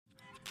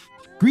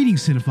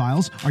Greetings,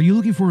 cinephiles. Are you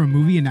looking for a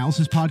movie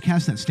analysis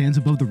podcast that stands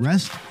above the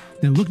rest?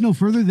 Then look no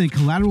further than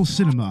Collateral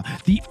Cinema,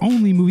 the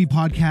only movie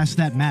podcast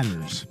that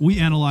matters. We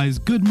analyze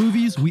good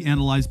movies, we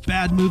analyze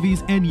bad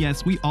movies, and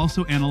yes, we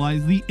also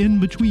analyze the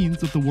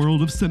in-betweens of the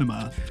world of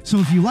cinema. So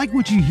if you like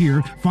what you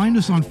hear, find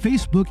us on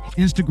Facebook,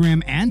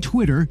 Instagram, and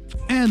Twitter.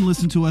 And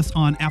listen to us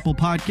on Apple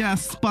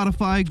Podcasts,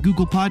 Spotify,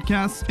 Google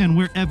Podcasts, and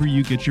wherever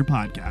you get your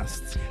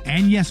podcasts.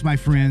 And yes, my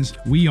friends,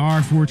 we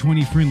are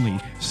 420 friendly.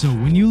 So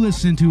when you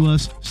listen to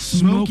us,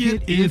 smoke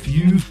it if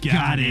you've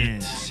got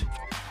it.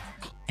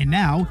 And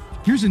now,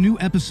 here's a new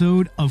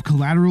episode of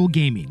Collateral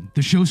Gaming.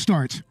 The show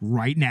starts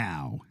right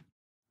now.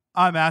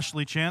 I'm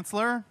Ashley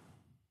Chancellor.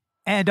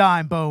 And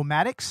I'm Bo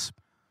Maddox.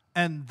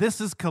 And this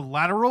is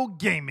Collateral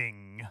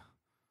Gaming.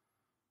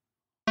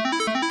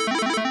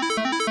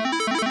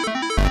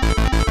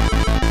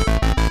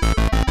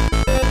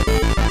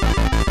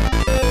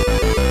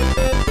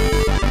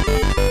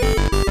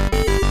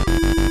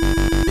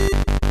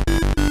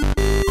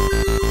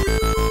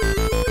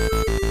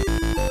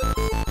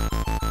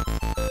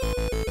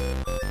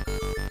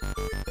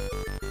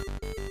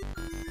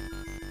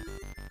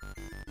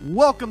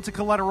 Welcome to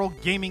Collateral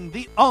Gaming,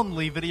 the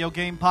only video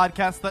game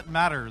podcast that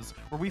matters,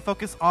 where we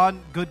focus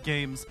on good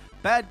games,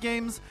 bad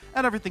games,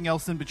 and everything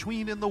else in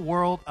between in the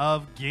world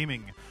of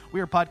gaming. We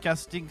are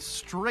podcasting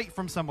straight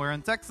from somewhere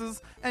in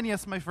Texas, and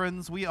yes, my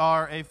friends, we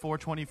are a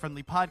 420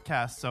 friendly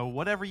podcast, so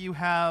whatever you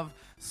have,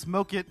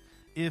 smoke it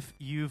if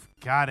you've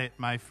got it,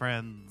 my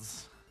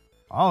friends.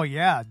 Oh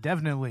yeah,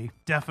 definitely.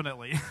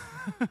 Definitely.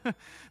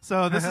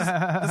 So this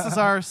is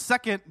our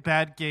second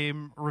bad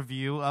game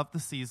review of the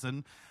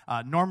season.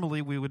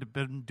 Normally we would have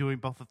been doing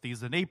both of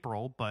these in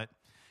April, but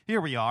here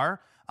we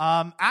are.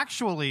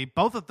 Actually,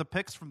 both of the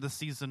picks from this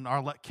season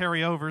are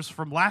carryovers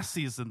from last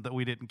season that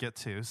we didn't get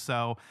to.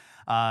 So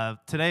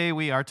today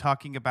we are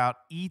talking about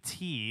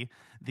E.T.,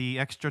 the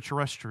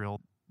Extra-Terrestrial,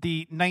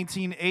 the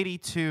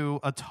 1982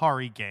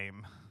 Atari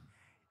game.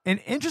 And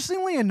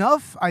interestingly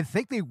enough, I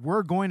think they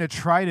were going to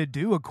try to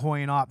do a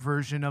coin-op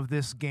version of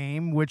this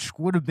game, which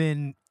would have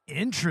been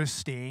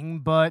interesting,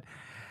 but,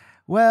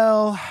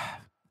 well,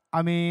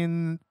 I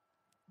mean,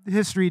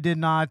 history did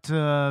not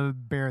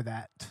bear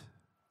that.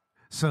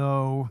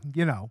 So,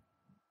 you know.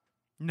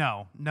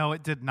 No,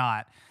 it did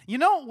not. You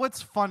know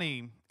what's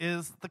funny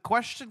is the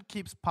question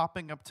keeps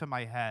popping up to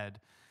my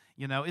head.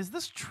 You know, is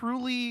this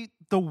truly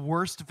the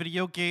worst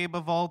video game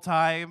of all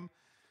time?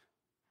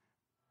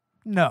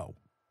 No,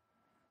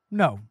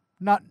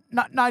 not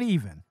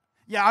even.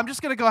 Yeah, I'm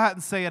just going to go ahead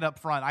and say it up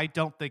front. I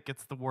don't think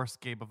it's the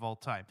worst game of all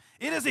time.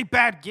 It is a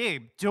bad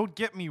game, don't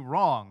get me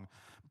wrong.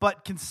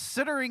 But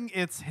considering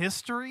its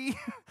history,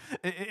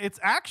 it's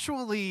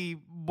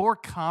actually more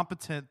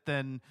competent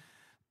than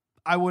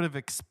I would have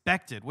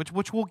expected,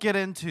 which we'll get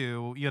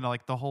into, you know,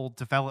 like the whole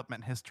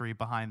development history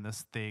behind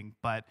this thing.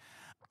 But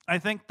I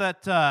think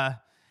that,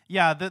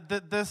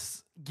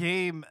 this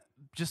game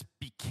just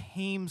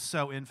became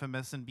so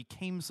infamous and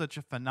became such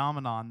a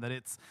phenomenon that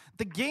it's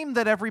the game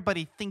that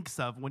everybody thinks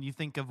of when you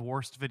think of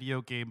worst video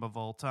game of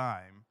all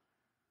time.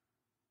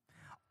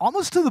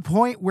 Almost to the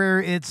point where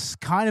it's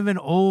kind of an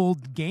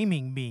old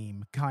gaming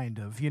meme, kind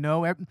of, you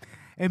know?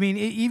 I mean,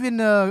 even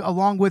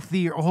along with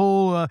the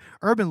whole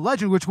urban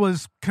legend, which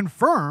was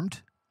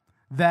confirmed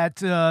that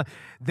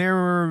there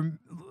were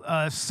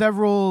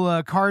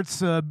several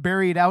carts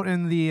buried out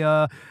in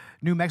the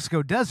New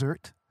Mexico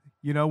desert,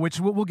 you know, which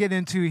we'll get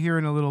into here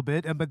in a little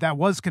bit, but that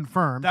was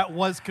confirmed. That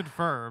was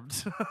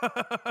confirmed.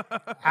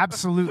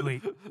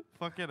 Absolutely.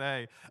 Fucking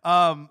A.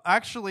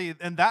 Actually,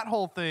 and that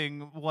whole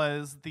thing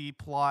was the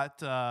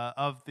plot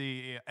of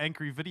the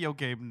Angry Video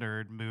Game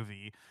Nerd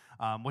movie,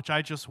 which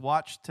I just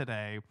watched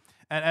today.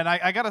 And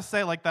I gotta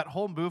say, like, that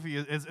whole movie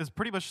is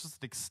pretty much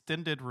just an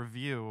extended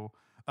review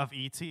of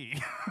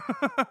E.T.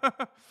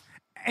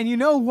 And you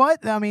know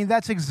what? I mean,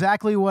 that's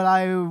exactly what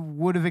I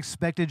would have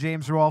expected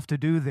James Rolfe to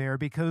do there,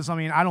 because, I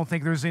mean, I don't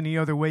think there's any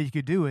other way you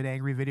could do an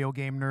Angry Video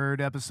Game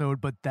Nerd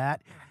episode but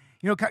that.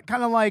 You know,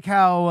 kind of like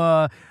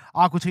how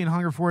Aqua Teen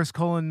Hunger Force: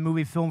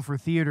 movie film for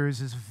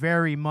theaters is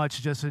very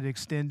much just an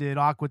extended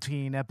Aqua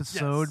Teen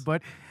episode, yes.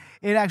 But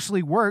it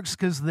actually works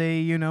because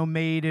they, you know,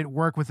 made it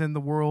work within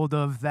the world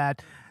of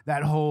that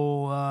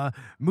whole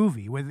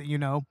movie with, you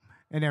know,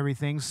 and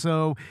everything.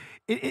 So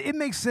it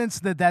makes sense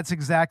that that's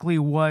exactly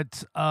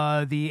what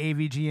the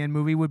AVGN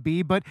movie would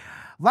be. But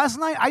last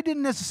night, I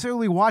didn't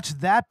necessarily watch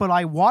that, but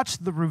I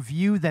watched the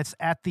review that's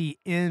at the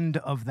end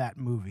of that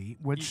movie,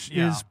 which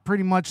is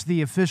pretty much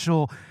the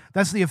official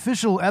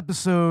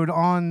episode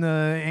on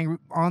the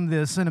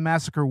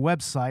Cinemassacre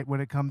website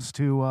when it comes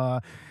to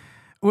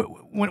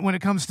when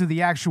it comes to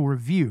the actual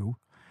review.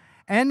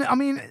 And I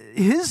mean,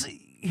 his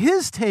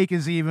take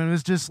is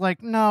just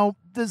like, no,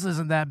 this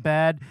isn't that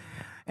bad.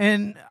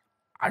 And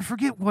I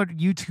forget what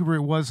YouTuber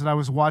it was that I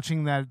was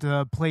watching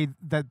that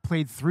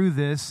played through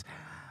this.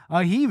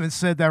 He even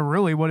said that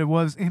really what it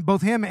was,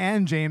 both him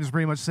and James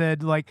pretty much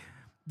said, like,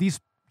 these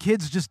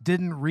kids just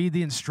didn't read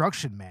the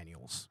instruction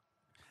manuals.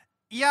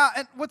 Yeah,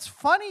 and what's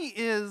funny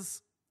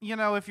is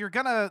if you're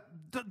gonna,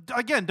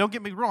 again, don't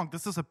get me wrong,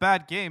 this is a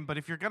bad game, but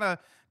if you're gonna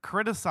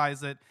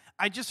criticize it,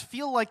 I just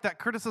feel like that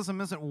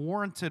criticism isn't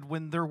warranted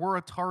when there were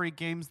Atari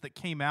games that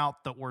came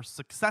out that were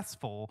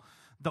successful,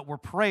 that were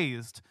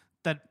praised,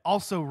 that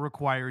also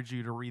required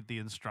you to read the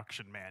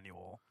instruction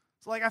manual.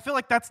 So, like, I feel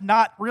like that's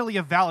not really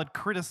a valid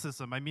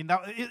criticism. I mean,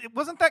 it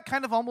wasn't that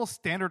kind of almost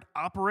standard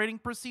operating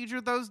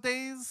procedure those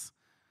days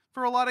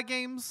for a lot of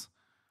games?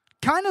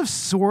 Kind of,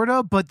 sort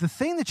of, but the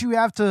thing that you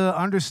have to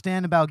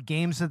understand about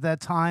games at that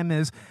time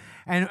is,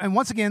 and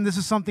once again, this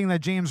is something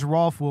that James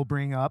Rolfe will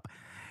bring up,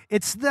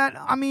 it's that,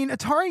 I mean,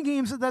 Atari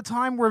games at that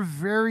time were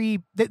they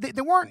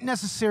weren't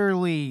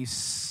necessarily,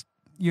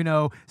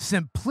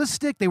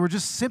 simplistic. They were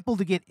just simple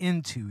to get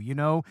into,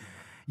 You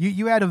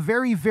had a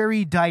very,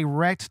 very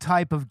direct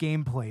type of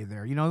gameplay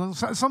there.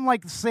 Some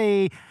like,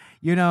 say,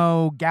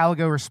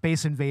 Galaga or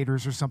Space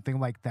Invaders or something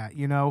like that,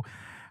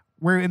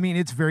 where, I mean,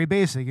 it's very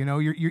basic.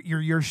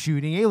 You're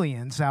shooting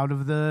aliens out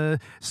of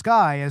the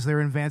sky as they're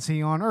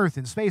advancing on Earth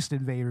in Space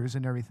Invaders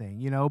and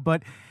everything,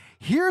 But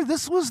here,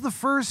 this was the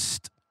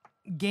first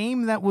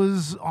game that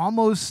was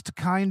almost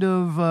kind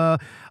of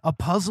a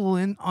puzzle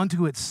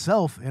unto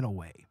itself in a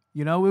way.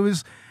 It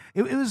was.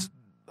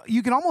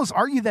 You can almost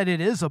argue that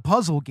it is a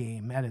puzzle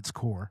game at its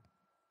core.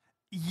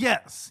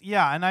 Yes,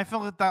 yeah, and I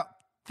feel like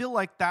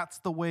that's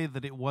the way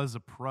that it was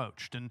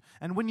approached. And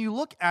when you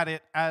look at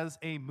it as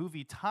a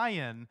movie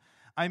tie-in,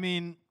 I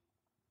mean,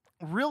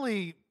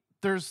 really,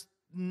 there's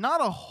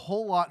not a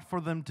whole lot for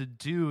them to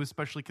do,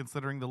 especially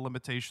considering the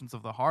limitations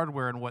of the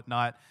hardware and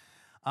whatnot.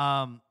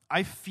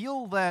 I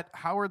feel that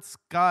Howard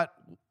Scott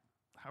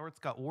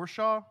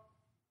Warshaw?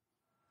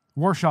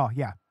 Warshaw,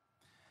 yeah.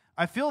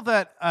 I feel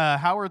that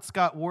Howard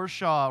Scott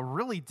Warshaw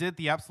really did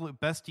the absolute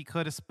best he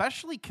could,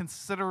 especially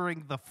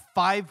considering the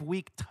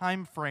 5-week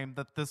time frame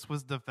that this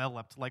was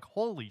developed. Like,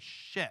 holy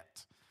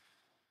shit.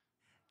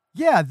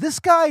 Yeah, this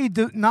guy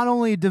not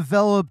only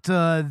developed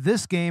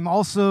this game,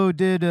 also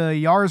did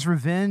Yar's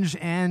Revenge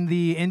and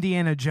the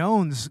Indiana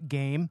Jones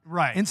game.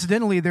 Right.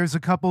 Incidentally, there's a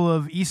couple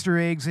of Easter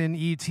eggs in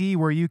E.T.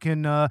 where you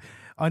can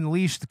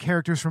unleash the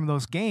characters from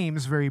those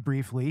games very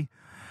briefly.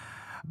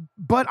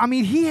 But, I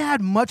mean, he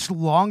had much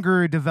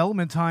longer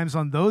development times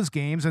on those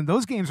games, and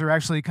those games are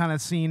actually kind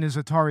of seen as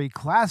Atari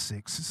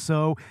classics.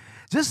 So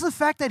just the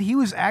fact that he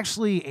was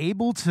actually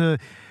able to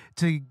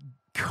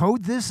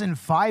code this in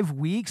 5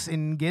 weeks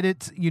and get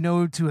it,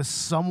 to a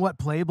somewhat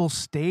playable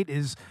state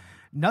is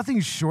nothing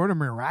short of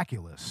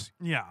miraculous.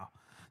 Yeah.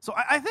 So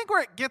I think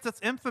where it gets its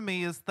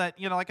infamy is that,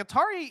 like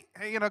Atari,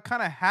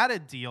 kind of had a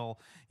deal,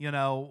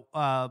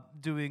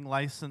 doing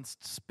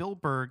licensed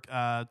Spielberg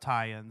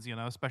tie-ins,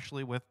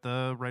 especially with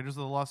the Raiders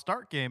of the Lost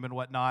Ark game and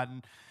whatnot.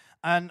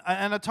 And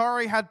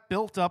Atari had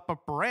built up a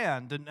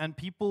brand, and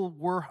people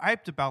were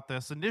hyped about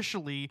this.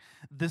 Initially,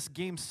 this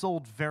game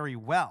sold very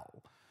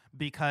well,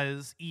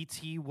 because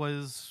E.T.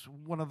 was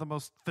one of the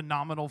most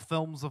phenomenal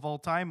films of all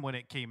time when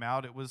it came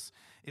out. It was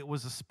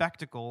a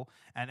spectacle,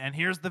 and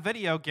here's the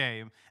video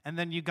game. And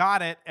then you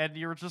got it, and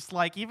you're just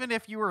like, even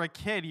if you were a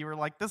kid, you were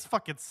like, this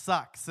fucking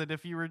sucks. And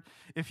if you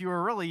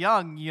were really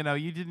young, you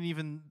didn't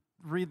even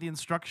read the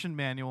instruction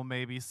manual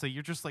maybe, so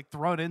you're just like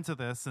thrown into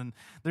this, and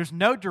there's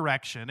no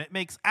direction. It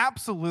makes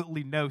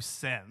absolutely no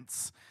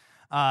sense.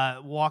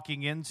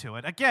 Walking into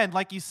it. Again,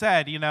 like you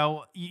said,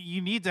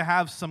 you need to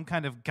have some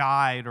kind of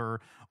guide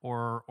or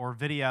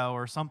video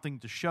or something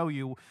to show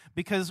you,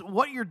 because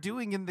what you're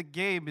doing in the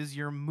game is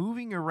you're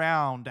moving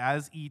around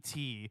as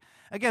E.T.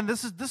 Again,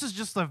 this is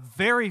just a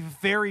very,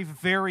 very,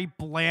 very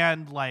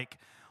bland, like,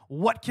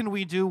 what can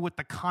we do with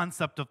the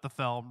concept of the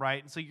film,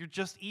 right? And so you're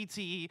just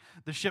E.T.,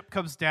 the ship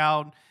comes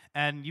down,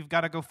 and you've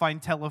got to go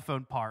find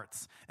telephone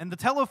parts. And the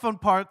telephone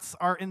parts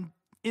are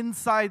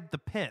inside the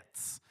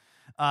pits.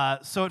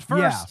 So at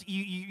first,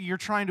 you're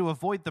trying to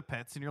avoid the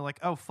pits, and you're like,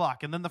 oh,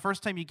 fuck. And then the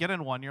first time you get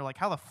in one, you're like,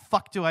 how the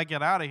fuck do I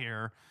get out of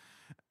here?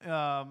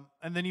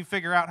 And then you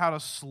figure out how to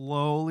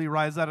slowly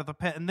rise out of the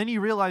pit, and then you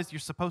realize you're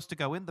supposed to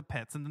go in the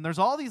pits. And then there's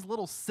all these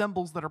little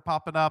symbols that are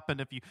popping up, and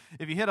if you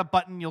hit a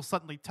button, you'll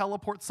suddenly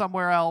teleport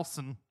somewhere else.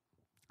 And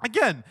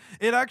again,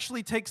 it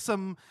actually takes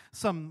some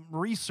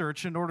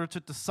research in order to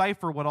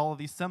decipher what all of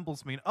these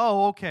symbols mean.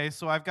 Oh, okay,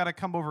 so I've got to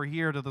come over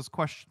here to this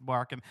question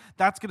mark, and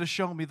that's going to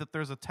show me that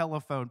there's a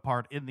telephone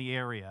part in the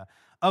area.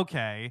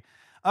 Okay,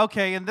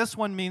 and this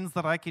one means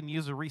that I can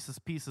use a Reese's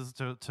Pieces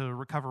to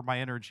recover my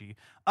energy.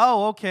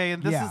 Oh, okay,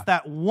 and this is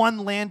that one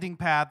landing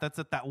pad that's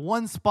at that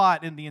one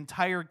spot in the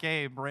entire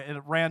game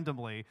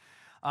randomly.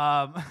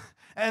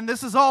 And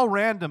this is all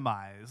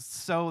randomized.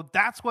 So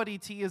that's what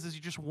E.T. is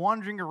you're just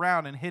wandering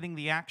around and hitting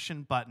the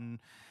action button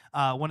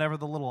whenever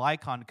the little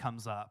icon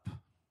comes up.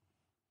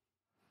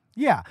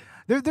 Yeah,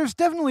 there's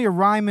definitely a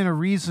rhyme and a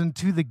reason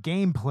to the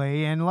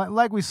gameplay. And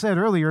like we said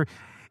earlier,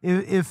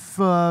 if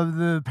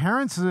the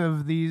parents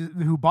of these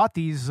who bought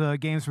these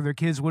games for their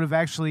kids would have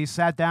actually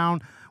sat down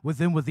with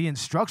them with the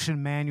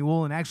instruction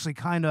manual and actually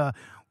kind of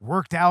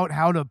worked out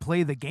how to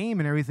play the game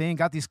and everything,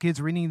 got these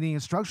kids reading the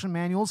instruction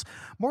manuals,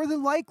 more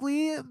than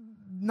likely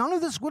none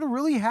of this would have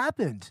really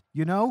happened,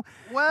 you know?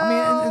 Well, I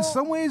mean, in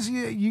some ways,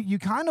 you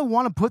kind of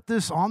want to put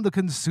this on the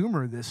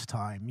consumer this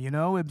time, you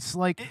know? It's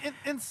like...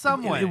 in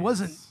some ways. It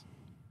wasn't...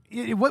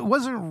 It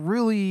wasn't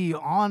really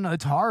on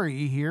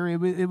Atari here.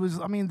 It was,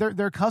 I mean,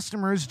 their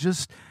customers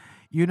just,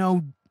 you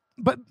know...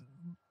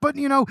 But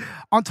you know,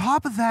 on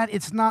top of that,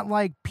 it's not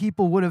like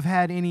people would have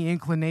had any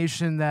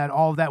inclination that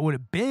all of that would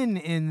have been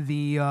in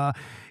the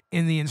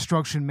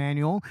instruction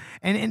manual,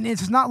 and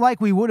it's not like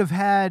we would have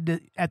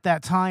had at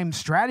that time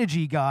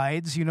strategy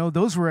guides. You know,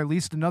 those were at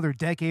least another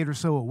decade or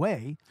so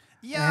away.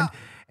 Yeah.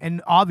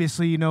 And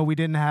obviously, you know, we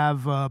didn't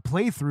have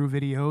playthrough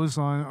videos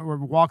or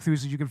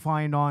walkthroughs that you could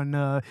find on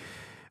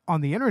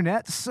the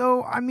internet.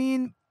 So I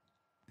mean,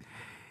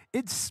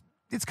 it's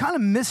kind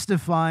of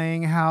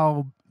mystifying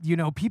how, you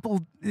know,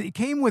 it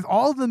came with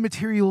all the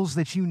materials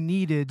that you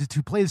needed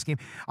to play this game.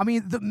 I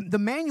mean, the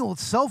manual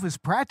itself is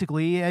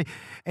practically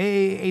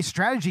a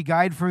strategy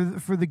guide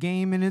for the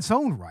game in its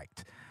own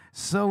right.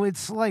 So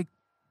it's like,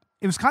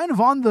 it was kind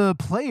of on the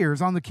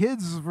players, on the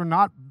kids, for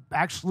not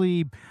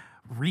actually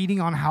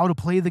reading on how to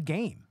play the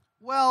game.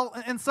 Well,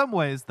 in some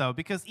ways, though,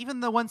 because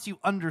even though once you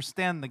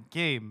understand the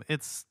game,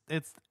 it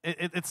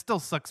still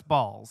sucks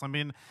balls. I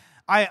mean,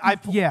 I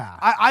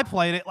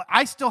played it.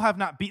 I still have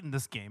not beaten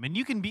this game, and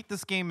you can beat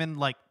this game in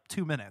like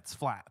 2 minutes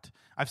flat.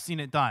 I've seen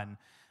it done.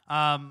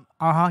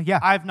 Yeah.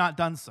 I've not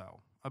done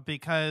so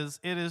because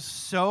it is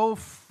so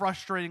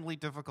frustratingly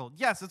difficult.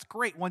 Yes, it's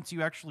great once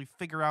you actually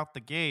figure out the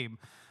game,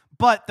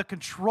 but the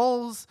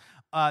controls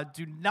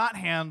do not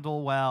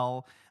handle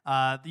well.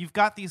 You've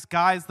got these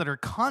guys that are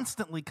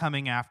constantly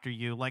coming after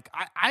you. Like,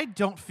 I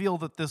don't feel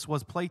that this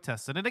was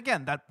playtested. And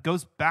again, that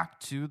goes back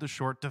to the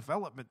short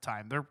development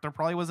time. There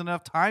probably wasn't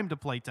enough time to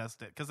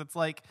playtest it because it's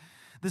like,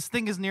 this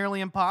thing is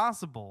nearly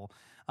impossible.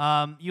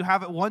 You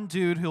have one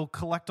dude who'll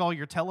collect all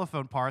your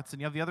telephone parts,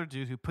 and you have the other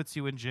dude who puts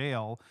you in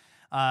jail.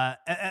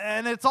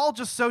 And it's all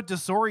just so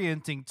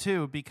disorienting,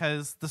 too,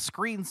 because the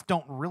screens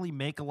don't really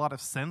make a lot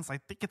of sense. I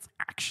think it's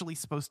actually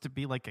supposed to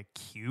be like a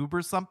cube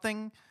or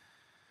something.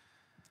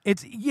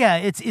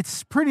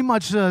 It's pretty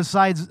much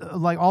sides,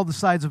 like all the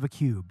sides of a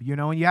cube, you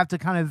know, and you have to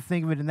kind of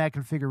think of it in that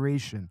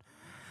configuration.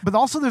 But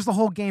also there's the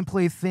whole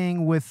gameplay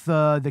thing with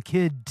the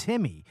kid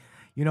Timmy,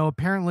 you know,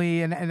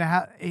 apparently, and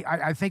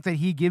I think that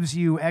he gives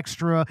you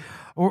extra,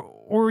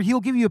 or he'll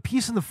give you a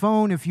piece of the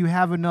phone if you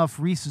have enough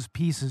Reese's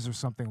Pieces or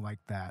something like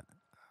that,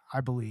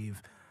 I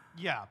believe.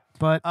 Yeah.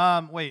 But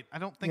wait, I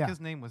don't think his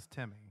name was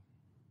Timmy.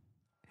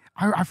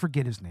 I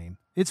forget his name.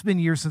 It's been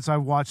years since I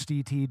watched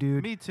E.T.,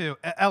 dude. Me too.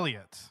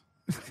 Elliot.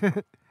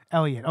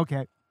 Elliot,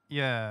 okay.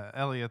 Yeah,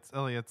 Elliot's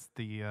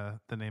the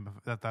name of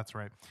that. That's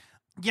right.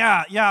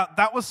 Yeah,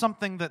 that was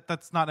something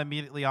that's not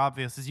immediately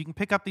obvious. Is you can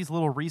pick up these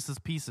little Reese's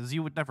Pieces.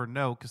 You would never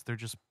know because they're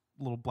just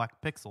little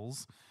black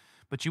pixels.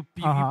 But you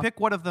pick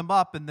one of them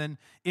up, and then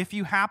if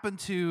you happen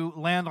to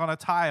land on a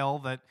tile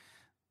that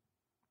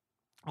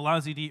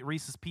allows you to eat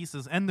Reese's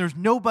Pieces, and there's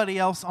nobody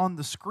else on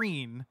the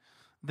screen,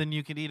 then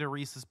you can eat a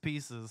Reese's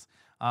Pieces.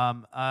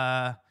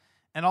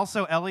 And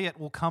also, Elliot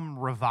will come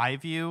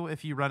revive you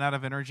if you run out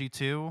of energy,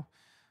 too.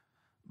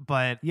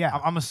 But yeah,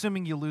 I'm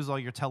assuming you lose all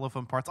your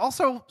telephone parts.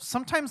 Also,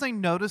 sometimes I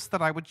noticed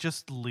that I would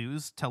just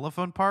lose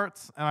telephone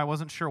parts, and I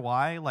wasn't sure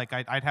why. Like,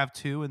 I'd have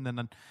 2, and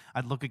then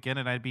I'd look again,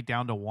 and I'd be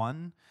down to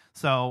 1.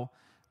 So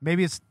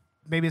maybe it's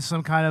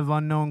some kind of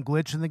unknown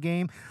glitch in the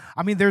game.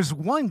 I mean, there's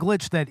one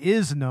glitch that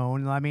is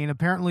known. I mean,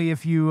 apparently,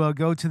 if you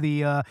go to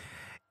the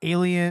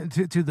alien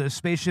to the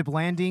spaceship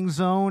landing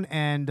zone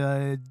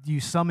and you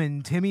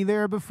summon Timmy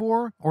there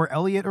before, or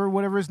Elliot or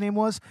whatever his name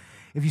was,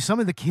 if you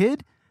summon the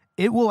kid,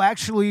 it will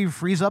actually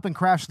freeze up and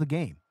crash the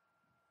game.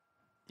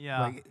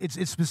 Yeah, like it's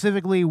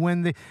specifically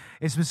when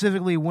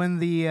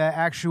the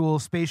actual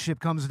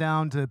spaceship comes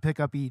down to pick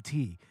up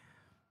E.T.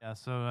 Yeah,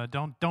 so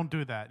don't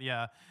do that.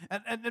 Yeah,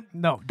 and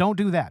no, don't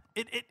do that.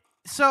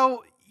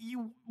 So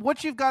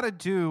what you've got to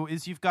do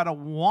is you've got to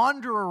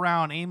wander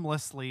around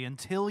aimlessly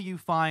until you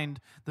find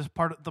this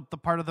part of the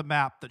part of the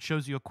map that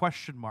shows you a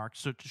question mark,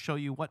 so to show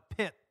you what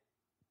pit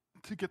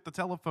to get the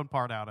telephone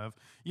part out of.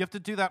 You have to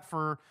do that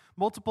for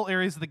multiple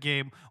areas of the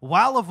game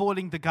while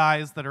avoiding the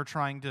guys that are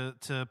trying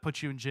to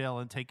put you in jail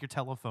and take your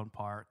telephone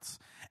parts.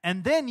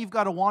 And then you've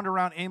got to wander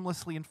around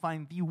aimlessly and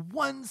find the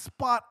one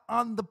spot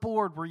on the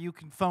board where you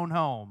can phone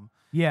home.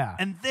 Yeah.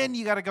 And then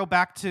you got to go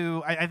back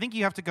to, I think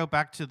you have to go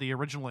back to the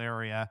original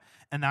area,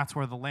 and that's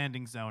where the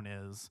landing zone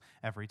is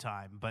every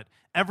time. But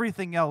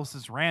everything else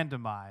is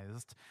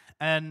randomized.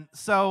 And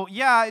so,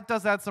 yeah, it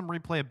does add some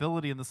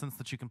replayability in the sense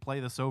that you can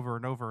play this over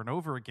and over and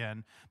over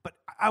again. But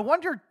I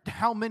wonder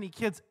how many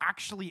kids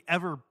actually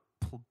ever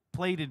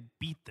played and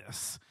beat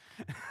this.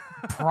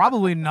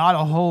 Probably not a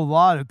whole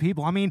lot of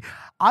people. I mean,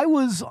 I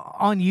was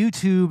on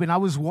YouTube and I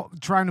was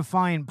trying to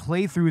find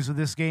playthroughs of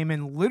this game,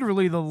 and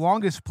literally the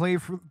longest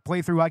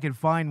playthrough I could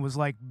find was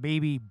like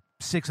maybe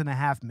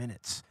 6.5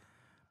 minutes.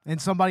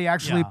 And somebody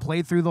actually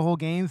played through the whole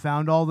game,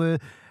 found all the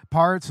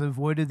parts,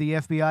 avoided the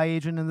FBI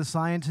agent and the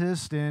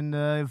scientist,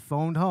 and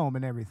phoned home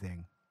and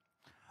everything.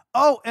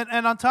 Oh,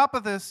 and on top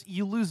of this,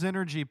 you lose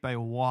energy by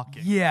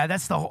walking. Yeah,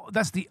 that's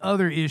the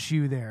other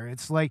issue there.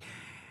 It's like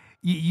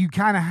you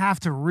kind of have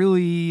to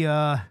really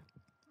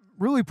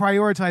really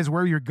prioritize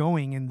where you're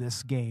going in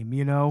this game,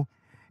 you know?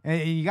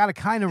 And you got to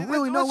kind of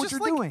really know what you're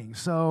doing.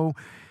 So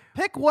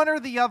pick one or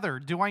the other.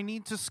 Do I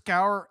need to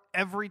scour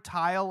every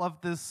tile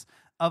of this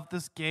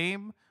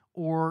game,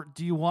 or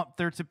do you want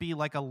there to be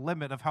like a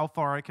limit of how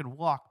far I can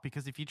walk?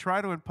 Because if you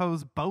try to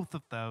impose both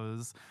of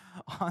those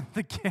on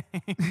the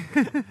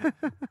game,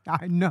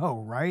 I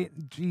know, right?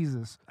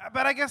 Jesus.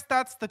 But I guess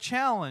that's the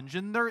challenge,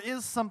 and there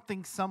is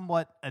something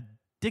somewhat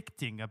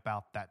addicting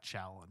about that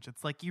challenge.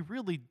 It's like you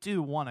really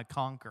do want to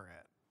conquer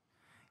it.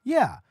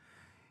 Yeah.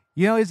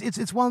 You know,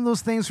 it's one of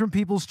those things from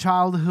people's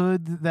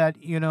childhood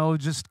that, you know,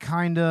 just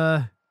kind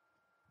of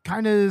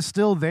is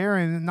still there,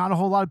 and not a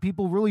whole lot of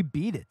people really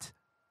beat it,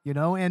 you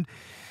know, and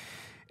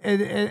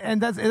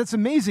that's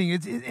amazing.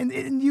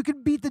 And you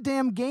can beat the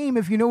damn game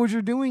if you know what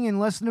you're doing in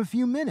less than a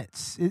few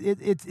minutes.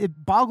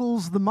 It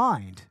boggles the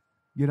mind,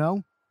 you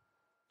know.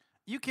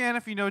 You can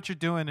if you know what you're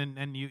doing,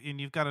 and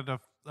you've got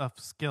enough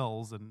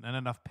skills and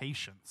enough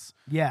patience.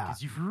 Yeah.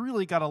 Because you've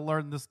really got to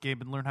learn this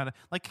game and learn how to,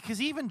 like,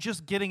 because even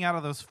just getting out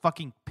of those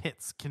fucking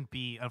pits can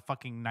be a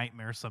fucking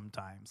nightmare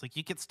sometimes. Like,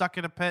 you get stuck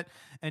in a pit,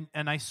 and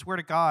I swear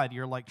to God,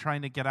 you're, like,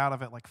 trying to get out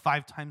of it, like,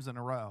 5 times in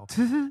a row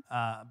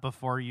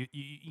before you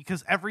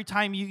because every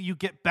time you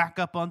get back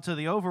up onto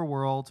the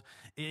overworld,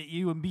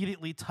 you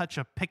immediately touch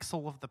a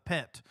pixel of the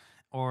pit.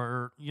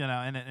 Or, you know,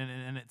 and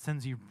it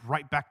sends you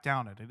right back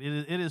down it.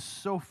 It is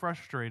so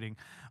frustrating.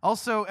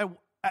 Also,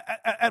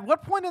 at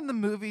what point in the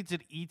movie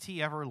did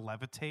E.T. ever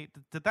levitate?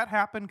 Did that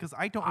happen? Because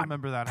I don't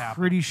remember that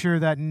happening. Pretty sure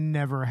that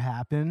never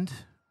happened.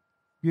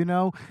 You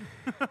know?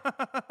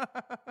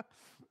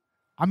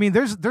 I mean,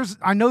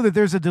 I know that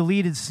there's a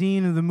deleted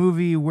scene of the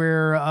movie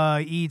where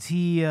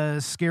E.T.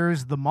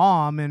 scares the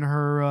mom in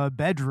her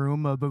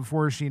bedroom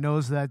before she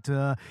knows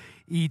that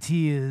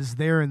E.T. is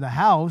there in the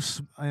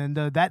house, and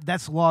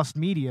that's lost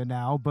media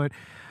now. But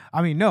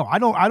I mean, no, I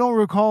don't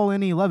recall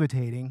any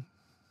levitating.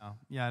 Oh,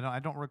 yeah, I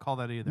don't recall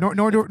that either.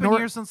 It's been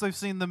years since I've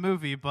seen the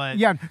movie, but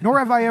yeah, nor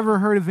have I ever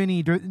heard of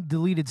any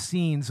deleted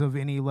scenes of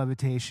any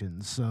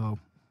levitations. So.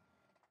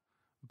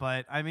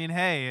 But, I mean,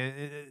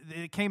 hey,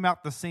 it came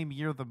out the same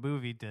year the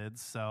movie did,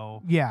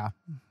 so... Yeah.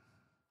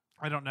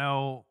 I don't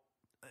know.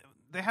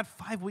 They had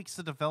 5 weeks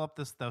to develop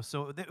this, though,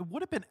 so it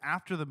would have been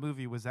after the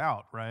movie was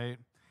out, right?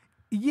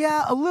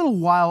 Yeah, a little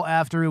while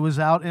after it was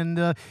out, and,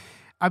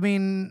 I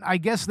mean, I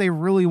guess they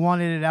really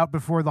wanted it out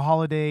before the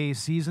holiday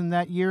season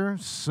that year,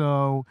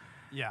 so...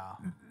 Yeah.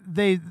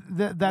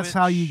 That's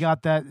how you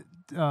got that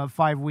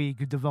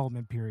 5-week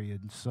development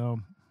period,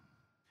 so...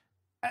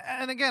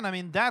 And again, I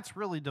mean, that's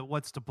really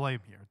what's to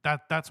blame here.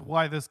 That's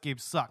why this game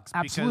sucks.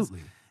 Absolutely.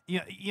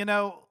 Because, you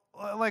know,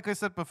 like I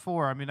said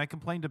before, I mean, I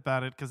complained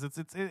about it because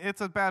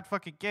it's a bad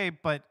fucking game,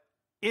 but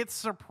it's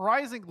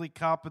surprisingly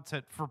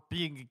competent for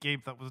being a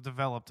game that was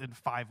developed in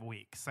 5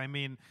 weeks. I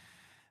mean,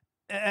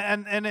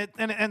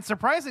 and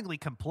surprisingly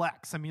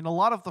complex. I mean, a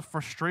lot of the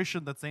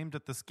frustration that's aimed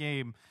at this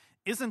game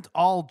isn't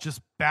all just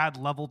bad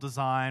level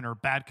design or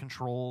bad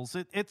controls.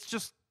 It's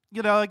just,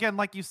 you know, again,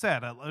 like you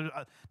said,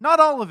 not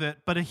all of it,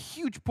 but a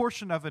huge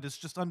portion of it is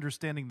just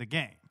understanding the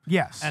game.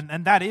 Yes.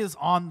 And that is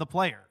on the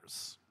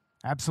players.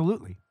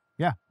 Absolutely.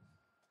 Yeah.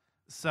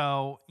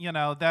 So, you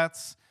know,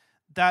 that's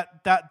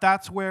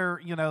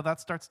where, you know, that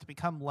starts to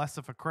become less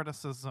of a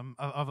criticism,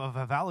 of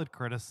a valid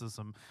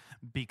criticism,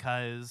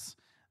 because,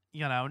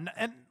 you know,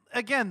 and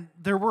again,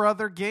 there were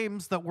other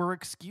games that were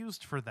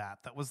excused for that.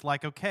 That was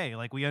like, okay,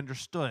 like we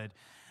understood.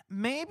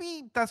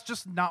 Maybe that's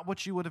just not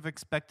what you would have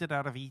expected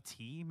out of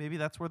E.T. Maybe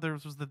that's where there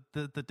was the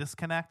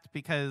disconnect,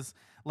 because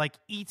like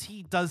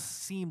E.T. does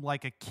seem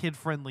like a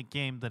kid-friendly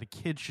game that a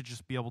kid should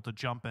just be able to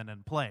jump in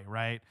and play,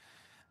 right?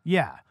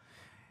 Yeah.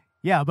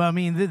 Yeah, but I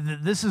mean,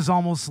 this is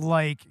almost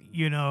like,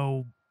 you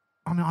know,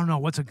 I mean, I don't know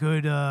what's a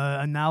good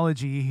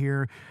analogy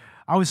here.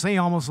 I was saying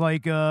almost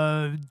like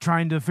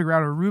trying to figure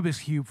out a Rubik's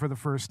Cube for the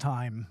first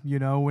time, you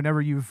know,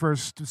 whenever you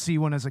first see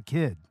one as a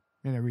kid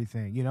and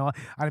everything, you know.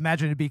 I'd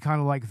imagine it'd be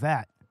kind of like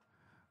that.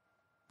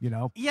 You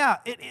know? Yeah,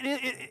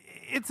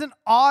 it's an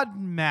odd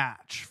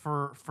match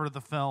for the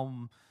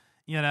film,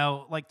 you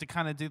know, like to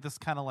kind of do this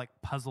kind of like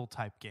puzzle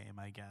type game,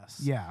 I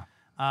guess. Yeah.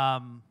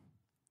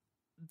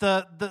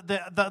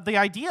 The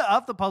idea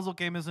of the puzzle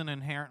game isn't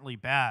inherently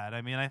bad.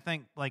 I mean, I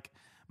think like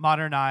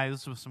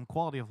modernized with some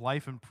quality of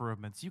life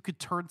improvements, you could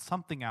turn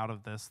something out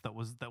of this that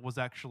was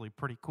actually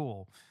pretty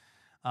cool.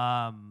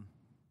 But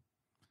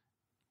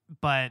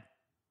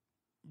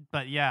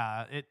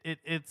yeah,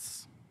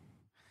 it's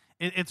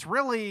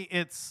really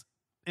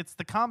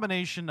the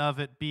combination of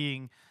it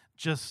being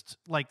just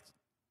like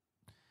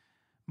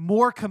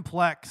more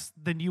complex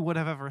than you would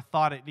have ever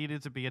thought it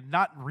needed to be, and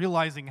not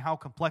realizing how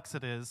complex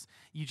it is.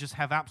 You just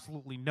have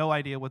absolutely no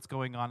idea what's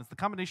going on. It's the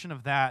combination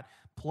of that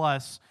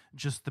plus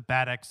just the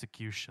bad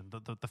execution,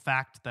 the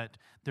fact that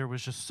there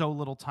was just so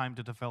little time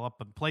to develop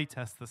and play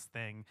test this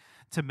thing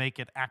to make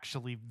it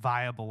actually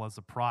viable as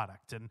a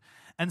product.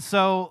 And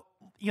so,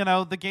 you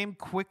know, the game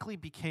quickly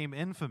became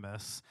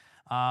infamous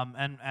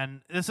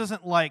And this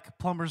isn't like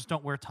Plumbers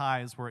Don't Wear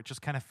Ties, where it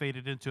just kind of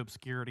faded into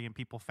obscurity and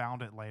people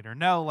found it later.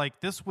 No,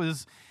 like this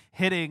was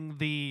hitting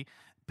the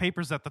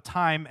papers at the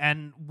time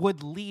and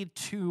would lead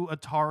to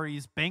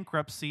Atari's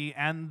bankruptcy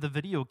and the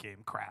video game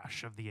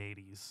crash of the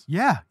 80s.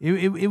 Yeah,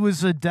 it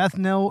was a death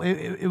knell.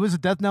 It was a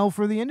death knell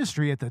for the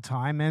industry at the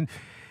time, and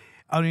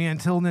I mean,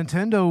 until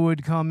Nintendo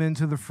would come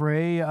into the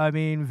fray, I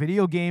mean,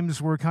 video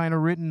games were kind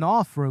of written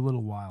off for a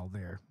little while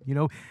there. You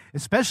know,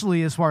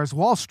 especially as far as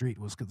Wall Street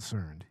was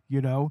concerned.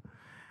 You know,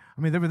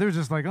 I mean, they were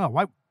just like, oh,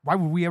 why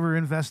would we ever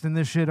invest in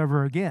this shit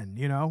ever again?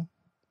 You know.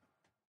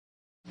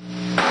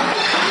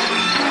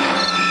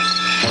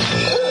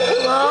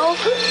 Hello?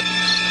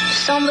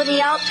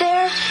 Somebody out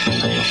there?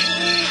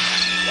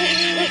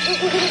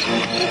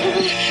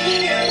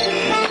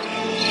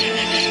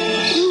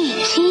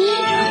 E.T.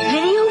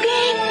 Video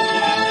game?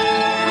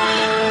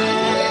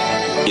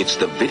 It's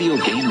the video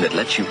game that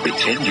lets you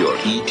pretend you're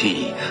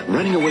E.T.,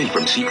 running away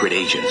from secret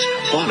agents,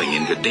 falling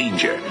into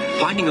danger,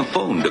 finding a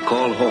phone to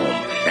call home,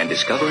 and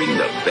discovering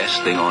the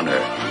best thing on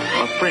earth,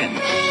 a friend.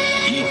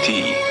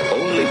 E.T.,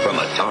 only from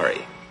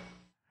Atari.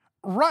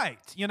 Right.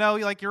 You know,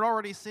 like you're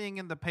already seeing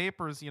in the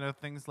papers, you know,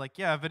 things like,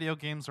 yeah, video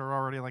games are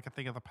already like a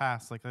thing of the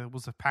past. Like it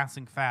was a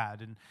passing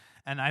fad.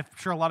 And I'm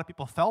sure a lot of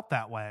people felt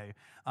that way.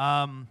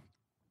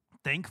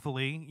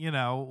 Thankfully, you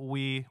know,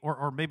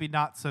 or maybe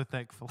not so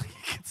thankfully,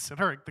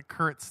 considering the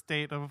current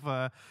state of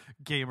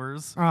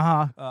gamers.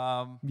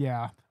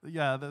 Yeah.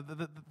 Yeah,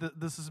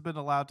 this has been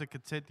allowed to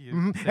continue.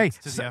 Mm-hmm. Hey,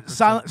 To the efforts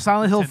Silent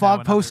of Hill Nintendo fog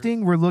and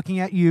posting. We're looking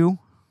at you.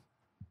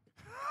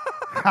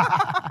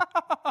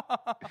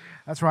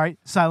 That's right.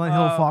 Silent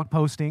Hill fog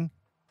posting.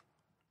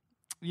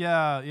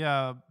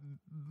 Yeah.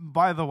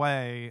 By the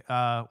way,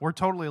 we're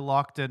totally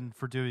locked in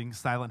for doing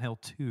Silent Hill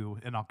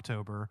 2 in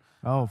October.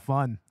 Oh,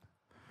 fun.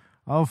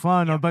 Yeah,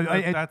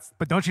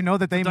 but don't you know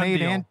that they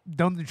made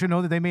don't you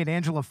know that they made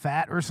Angela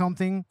fat or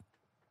something?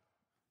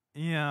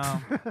 Yeah.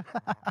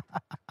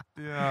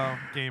 Yeah,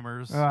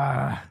 gamers.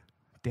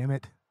 Damn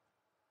it.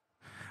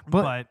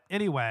 But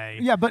anyway.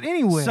 Yeah, but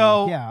anyway.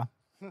 So yeah.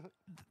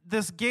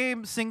 This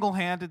game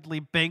single-handedly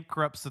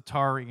bankrupts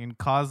Atari and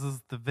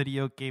causes the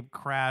video game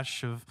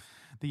crash of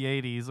the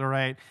 80s, all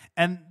right?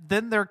 And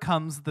then there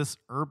comes this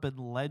urban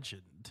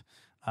legend,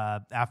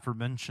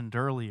 aforementioned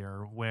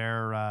earlier,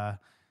 where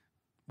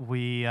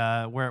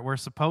where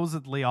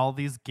supposedly all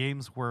these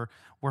games were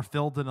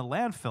filled in a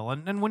landfill.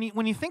 And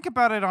when you think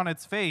about it on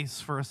its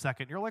face for a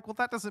second, you're like, well,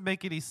 that doesn't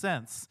make any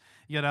sense.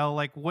 You know,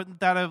 like wouldn't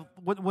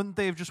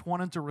they have just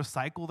wanted to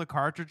recycle the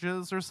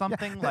cartridges or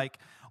something? Yeah. Like,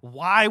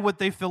 why would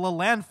they fill a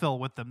landfill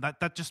with them?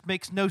 That just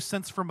makes no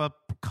sense from a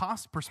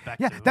cost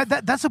perspective.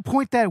 Yeah, that's a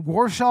point that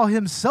Warsaw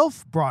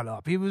himself brought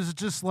up. He was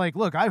just like,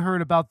 look, I've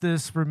heard about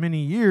this for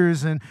many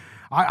years, and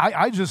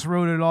I just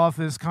wrote it off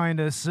as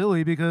kind of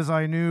silly because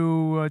I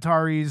knew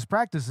Atari's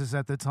practices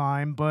at the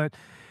time. But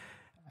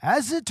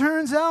as it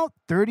turns out,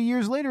 30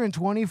 years later in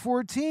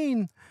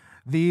 2014,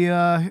 the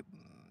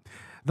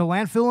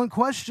landfill in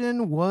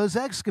question was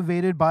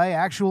excavated by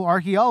actual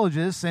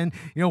archaeologists, and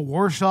you know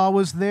Warsaw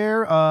was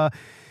there.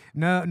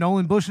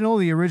 Nolan Bushnell,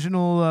 the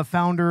original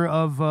founder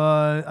of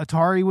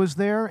Atari, was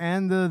there,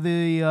 and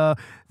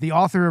the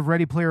author of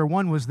Ready Player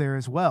One was there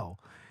as well.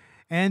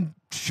 And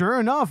sure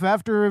enough,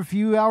 after a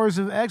few hours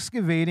of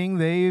excavating,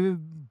 they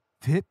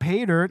hit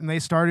pay dirt and they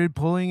started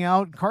pulling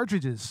out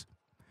cartridges.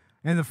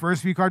 And the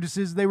first few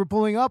cartridges they were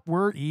pulling up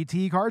were ET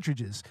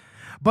cartridges.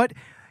 But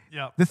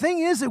the thing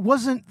is, it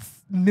wasn't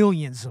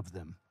millions of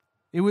them.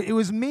 It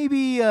was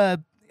maybe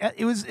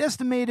it was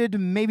estimated to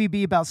maybe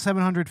be about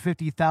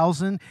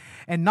 750,000,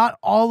 and not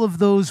all of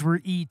those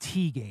were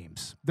ET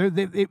games.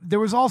 There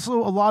was also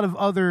a lot of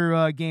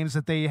other games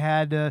that they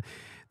had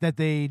that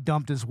they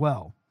dumped as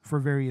well for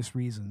various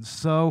reasons.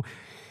 So,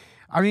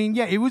 I mean,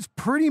 yeah, it was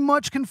pretty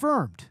much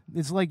confirmed.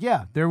 It's like,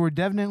 yeah, there were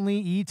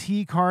definitely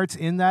ET carts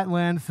in that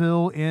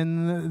landfill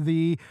in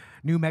the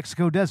New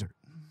Mexico desert.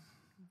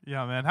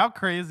 Yeah, man, how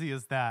crazy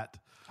is that?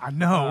 I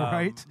know,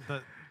 right?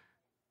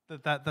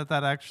 That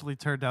actually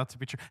turned out to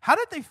be true. How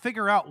did they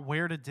figure out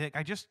where to dig?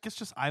 I guess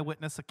just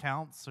eyewitness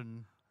accounts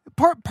and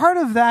part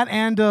of that,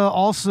 and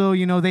also,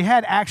 you know, they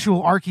had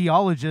actual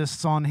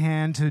archaeologists on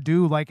hand to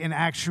do like an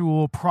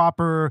actual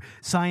proper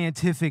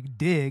scientific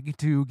dig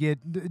to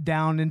get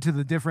down into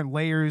the different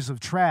layers of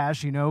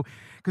trash. You know,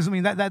 because I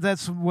mean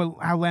that's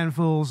how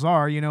landfills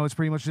are. You know, it's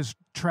pretty much just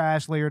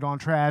trash layered on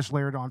trash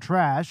layered on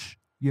trash.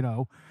 You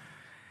know,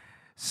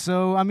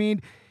 so I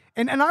mean,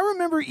 and I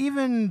remember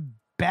even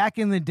back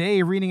in the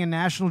day reading in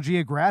National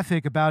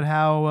Geographic about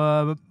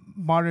how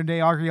modern day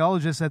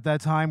archaeologists at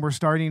that time were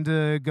starting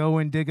to go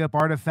and dig up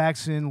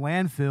artifacts in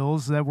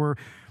landfills that were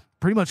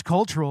pretty much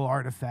cultural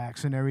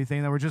artifacts and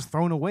everything that were just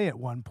thrown away at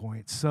one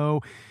point. So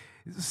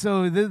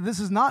this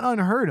is not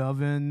unheard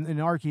of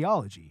in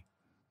archaeology.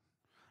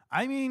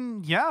 I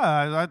mean,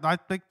 yeah, I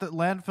think that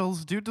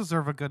landfills do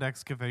deserve a good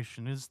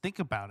excavation. Just think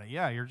about it.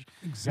 Yeah, you're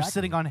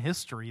sitting on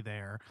history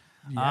there.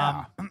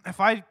 Yeah. If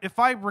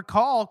I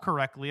recall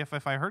correctly,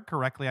 if I heard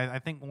correctly, I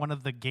think one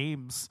of the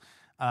games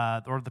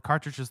or the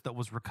cartridges that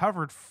was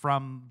recovered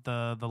from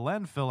the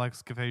landfill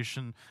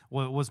excavation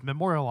was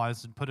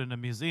memorialized and put in a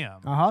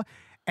museum.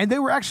 And they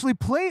were actually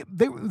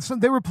they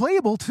were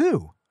playable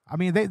too. I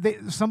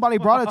mean, somebody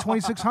brought a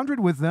 2600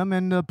 with them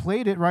and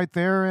played it right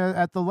there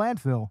at the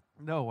landfill.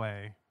 No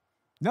way.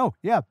 No,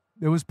 yeah,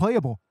 it was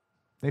playable.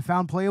 They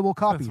found playable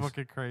copies. That's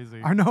fucking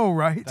crazy. I know,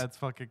 right? That's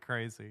fucking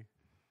crazy.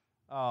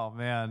 Oh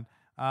man.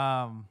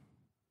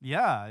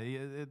 Yeah,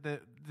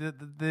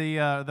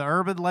 the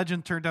urban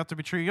legend turned out to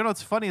be true. You know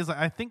what's funny is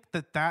I think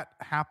that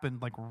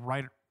happened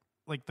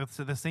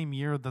the same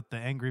year that the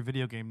Angry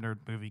Video Game Nerd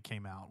movie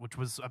came out, which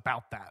was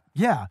about that.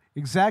 Yeah,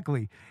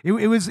 exactly.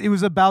 It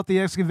was about the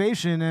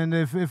excavation, and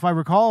if I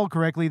recall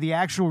correctly, the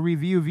actual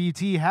review of ET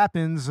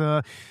happens.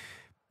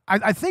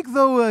 I think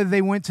though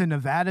they went to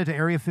Nevada to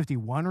Area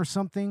 51 or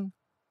something,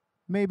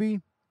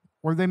 maybe,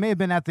 or they may have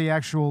been at the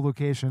actual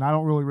location. I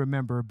don't really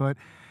remember, but.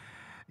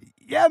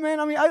 Yeah, man.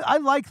 I mean, I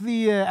like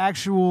the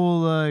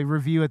actual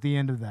review at the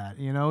end of that.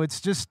 You know,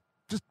 it's just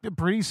a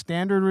pretty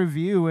standard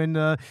review,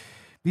 and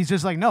he's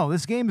just like, no,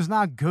 this game is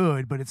not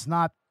good, but it's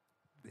not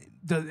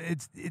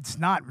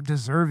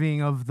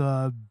deserving of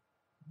the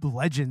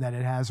legend that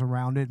it has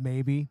around it.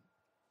 Maybe.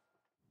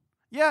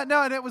 Yeah,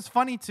 no, and it was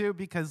funny too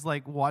because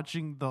like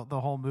watching the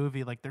whole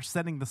movie, like they're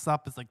setting this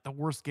up as like the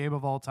worst game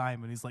of all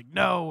time, and he's like,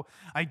 "No,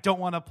 I don't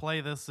want to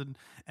play this," and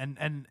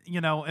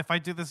you know, if I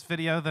do this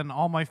video, then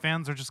all my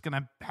fans are just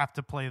gonna have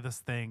to play this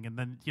thing, and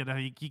then you know,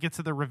 you get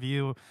to the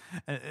review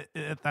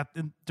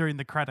during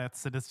the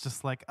credits, and it's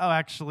just like, oh,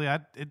 actually,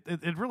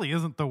 it really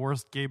isn't the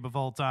worst game of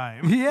all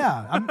time.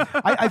 Yeah,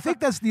 I think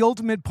that's the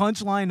ultimate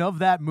punchline of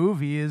that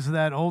movie is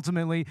that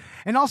ultimately,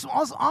 and also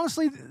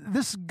honestly,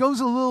 this goes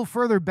a little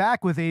further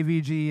back with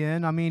AVG.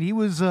 I mean, he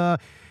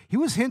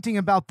was hinting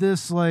about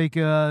this like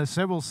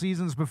several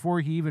seasons before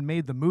he even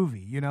made the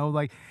movie. You know,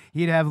 like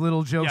he'd have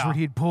little jokes where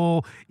he'd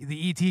pull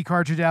the ET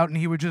cartridge out and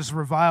he would just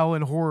revile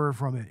in horror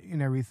from it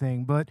and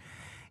everything. But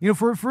you know,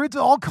 for it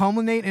to all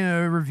culminate in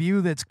a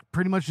review that's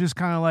pretty much just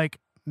kind of like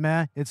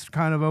meh, it's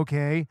kind of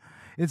okay.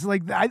 It's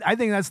like I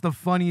think that's the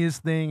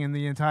funniest thing in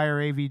the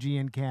entire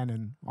AVGN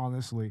canon,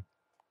 honestly.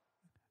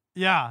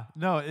 Yeah,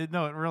 no, it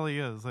really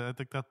is. I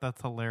think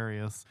that's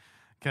hilarious.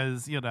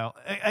 Because, you know,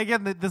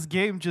 again, this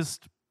game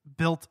just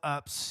built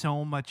up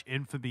so much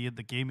infamy in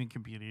the gaming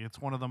community. It's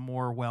one of the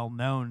more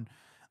well-known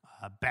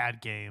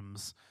bad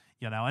games,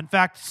 you know. In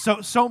fact,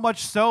 so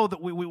much so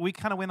that we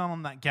kind of went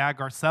on that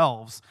gag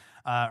ourselves.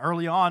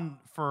 Early on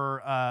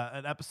for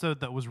an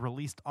episode that was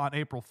released on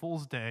April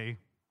Fool's Day,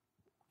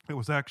 it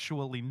was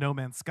actually No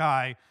Man's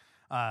Sky.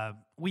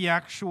 We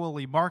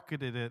actually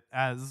marketed it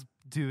as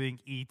doing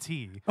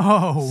E.T.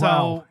 Oh,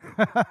 so,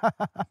 wow.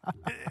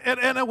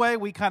 in a way,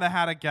 we kind of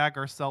had to gag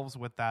ourselves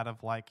with that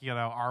of like, you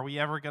know, are we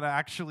ever going to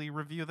actually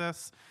review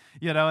this?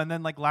 You know, and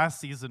then like last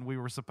season we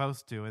were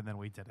supposed to, and then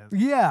we didn't.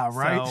 Yeah,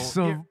 right.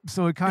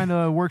 So it kind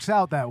of works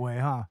out that way,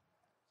 huh?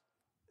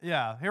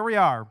 Yeah, here we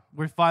are.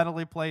 We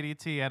finally played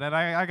E.T. and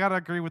I got to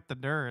agree with the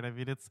nerd. I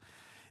mean,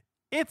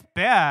 it's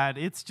bad.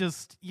 It's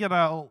just, you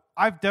know,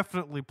 I've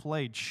definitely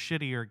played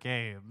shittier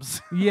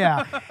games.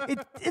 Yeah.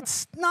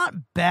 It's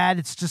not bad.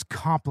 It's just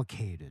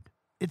complicated.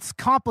 It's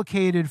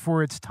complicated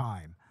for its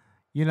time,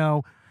 you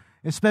know,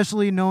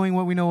 especially knowing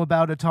what we know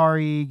about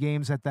Atari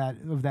games of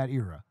that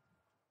era.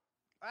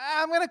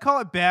 I'm going to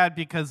call it bad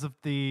because of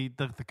the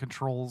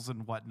controls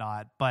and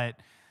whatnot, but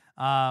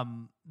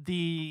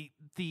the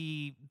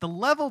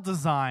level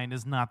design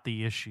is not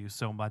the issue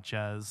so much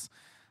as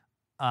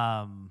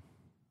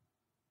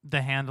the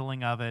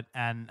handling of it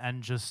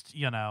and just,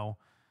 you know,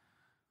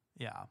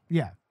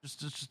 yeah,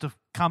 just a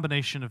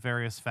combination of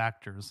various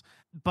factors.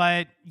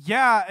 But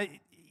yeah,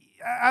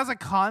 as a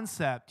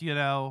concept, you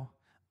know,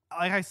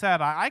 like I said,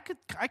 I could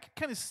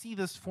kind of see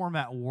this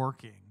format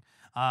working.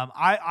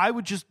 I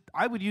would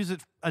use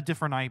it a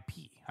different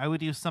IP. I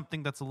would use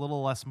something that's a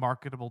little less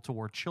marketable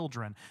toward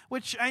children,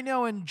 which I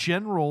know in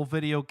general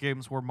video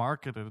games were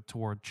marketed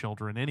toward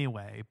children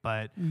anyway.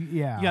 But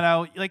yeah, you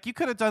know, like you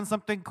could have done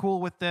something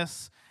cool with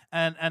this.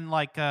 And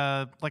like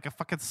a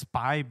fucking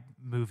spy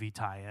movie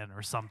tie-in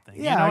or something.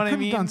 Yeah, you know what I could I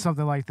mean? have done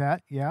something like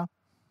that. Yeah.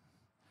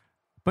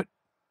 But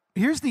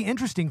here's the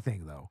interesting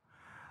thing, though.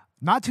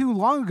 Not too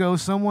long ago,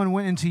 someone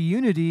went into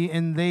Unity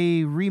and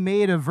they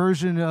remade a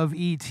version of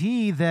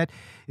E.T. that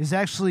is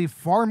actually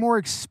far more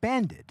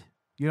expanded.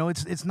 You know,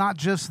 it's not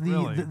just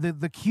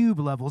the cube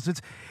levels.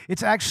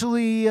 It's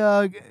actually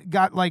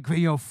got like,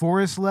 you know,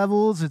 forest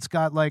levels. It's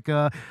got like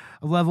a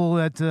level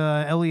at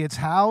Elliot's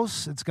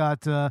house. It's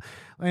got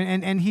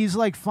and he's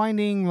like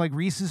finding like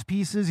Reese's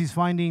Pieces. He's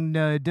finding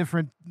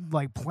different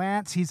like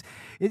plants.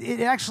 It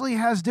actually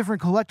has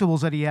different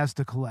collectibles that he has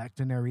to collect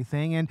and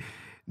everything, and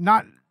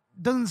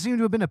doesn't seem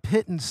to have been a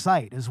pit in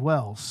sight as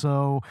well.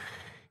 So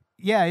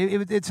yeah,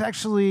 it's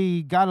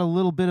actually got a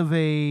little bit of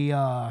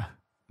a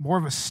more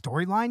of a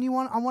storyline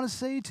I want to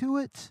say to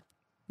it,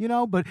 you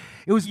know, but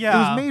it was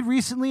made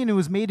recently and it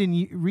was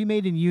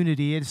remade in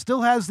Unity. It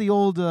still has the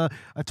old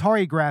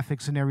Atari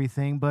graphics and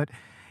everything, but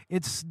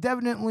it's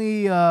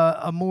definitely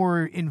a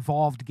more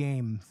involved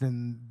game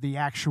than the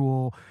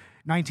actual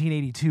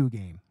 1982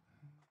 game.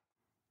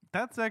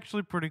 That's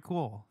actually pretty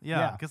cool. Yeah,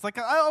 Yeah. because like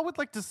I would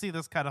like to see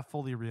this kind of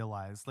fully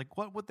realized. Like,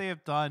 what would they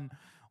have done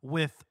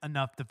with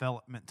enough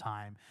development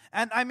time?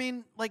 And I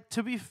mean, like,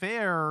 to be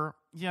fair,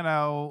 you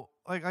know,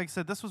 like I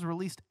said, this was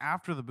released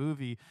after the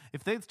movie.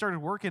 If they'd started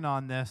working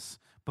on this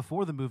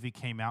before the movie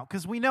came out,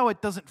 because we know it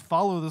doesn't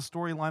follow the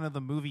storyline of the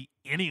movie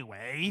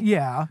anyway.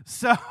 Yeah.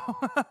 So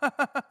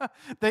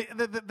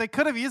they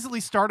could have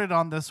easily started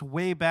on this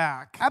way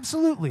back.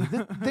 Absolutely.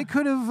 They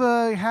could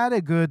have had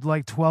a good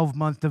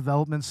 12-month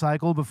development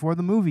cycle before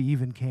the movie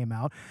even came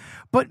out.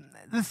 But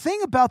the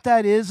thing about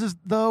that is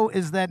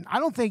that I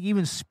don't think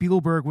even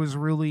Spielberg was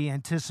really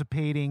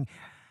anticipating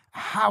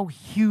how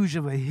huge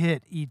of a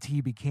hit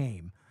E.T.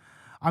 became.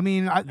 I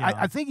mean,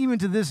 I think even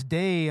to this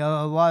day, a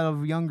lot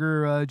of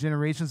younger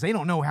generations, they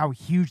don't know how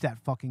huge that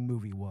fucking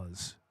movie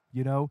was,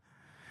 you know?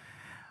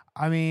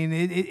 I mean,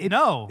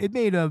 it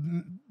made a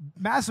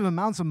massive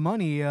amounts of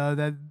money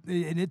and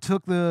it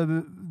took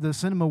the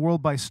cinema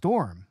world by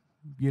storm,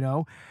 you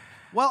know?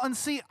 Well, and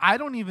see, I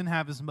don't even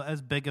have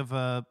as big of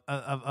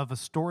a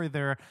story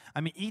there. I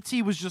mean,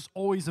 E.T. was just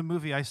always a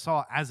movie I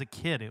saw as a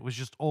kid. It was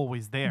just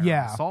always there.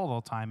 Yeah. I saw it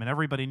all the time, and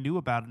everybody knew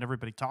about it, and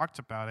everybody talked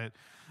about it.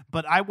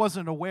 But I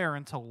wasn't aware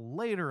until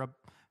later of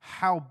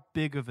how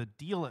big of a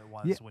deal it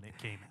was when it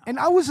came out. And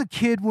I was a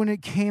kid when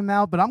it came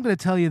out, but I'm going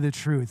to tell you the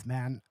truth,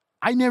 man.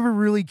 I never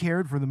really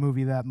cared for the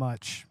movie that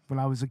much when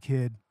I was a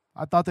kid.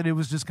 I thought that it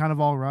was just kind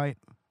of all right,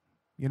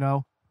 you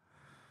know?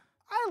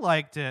 I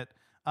liked it.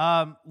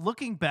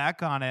 Looking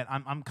back on it,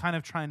 I'm kind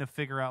of trying to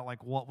figure out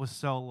what was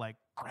so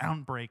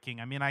groundbreaking.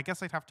 I mean, I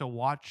guess I'd have to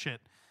watch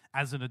it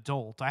as an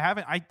adult.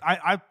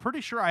 I'm pretty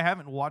sure I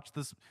haven't watched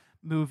this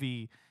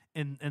movie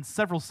in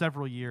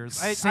several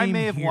years. I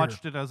may have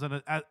watched it as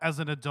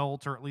an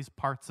adult, or at least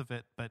parts of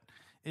it, but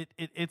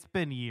it's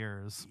been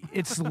years.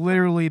 It's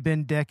literally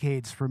been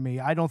decades for me.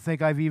 I don't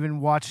think I've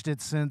even watched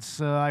it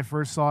since I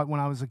first saw it when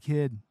I was a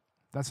kid.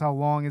 That's how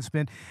long it's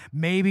been.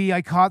 Maybe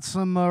I caught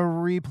some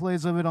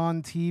replays of it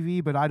on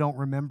TV, but I don't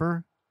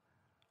remember,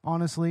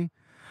 honestly.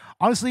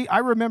 Honestly, I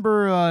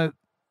remember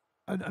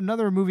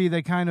another movie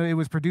that it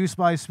was produced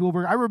by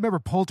Spielberg. I remember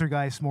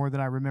Poltergeist more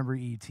than I remember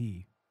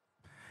E.T.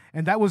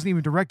 And that wasn't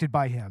even directed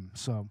by him,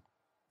 so...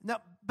 No,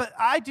 but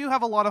I do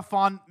have a lot of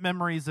fond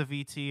memories of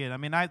E.T. And I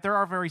mean, there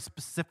are very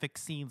specific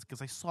scenes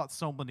because I saw it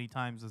so many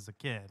times as a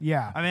kid.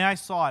 Yeah. I mean, I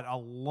saw it a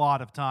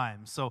lot of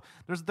times. So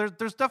there's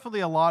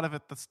definitely a lot of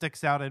it that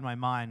sticks out in my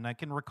mind. I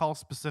can recall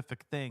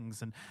specific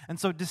things. And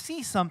so to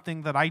see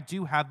something that I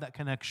do have that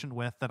connection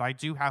with, that I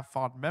do have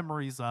fond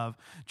memories of,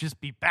 just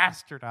be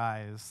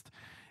bastardized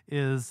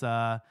is...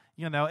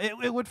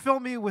 it would fill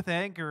me with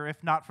anger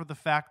if not for the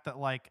fact that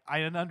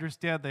I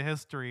understand the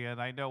history and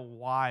I know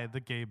why the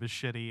game is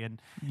shitty, and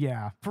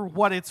for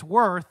what it's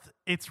worth,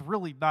 it's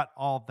really not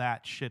all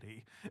that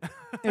shitty.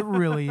 It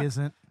really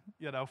isn't.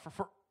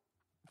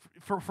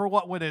 For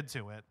what went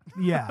into it.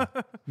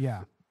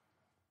 Yeah.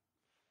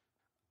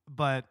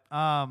 But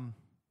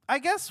I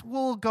guess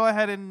we'll go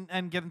ahead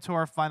and get into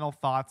our final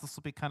thoughts. This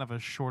will be kind of a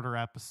shorter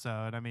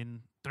episode. I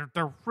mean,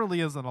 there really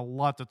isn't a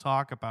lot to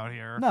talk about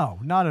here. No,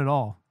 not at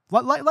all.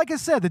 Like I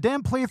said, the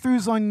damn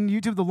playthroughs on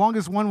YouTube, the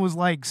longest one was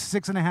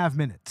 6.5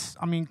 minutes.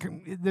 I mean,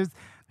 there's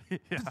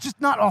just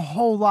not a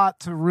whole lot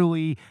to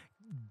really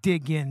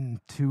dig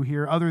into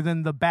here other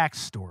than the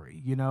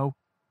backstory, you know?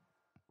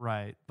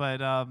 Right. But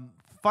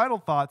final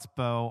thoughts,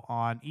 Bo,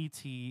 on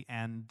E.T.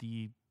 and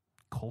the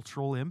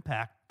cultural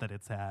impact that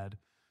it's had.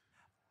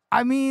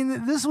 I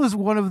mean, this was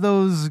one of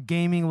those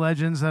gaming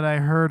legends that I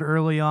heard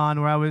early on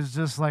where I was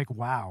just like,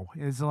 wow.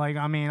 It's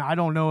I mean, I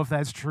don't know if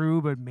that's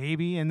true, but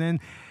maybe. And then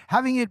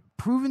having it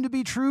proven to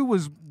be true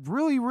was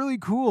really, really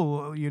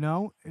cool,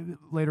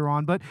 later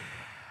on. But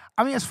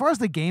I mean, as far as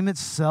the game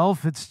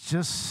itself, it's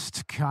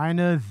just kind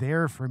of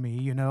there for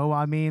me,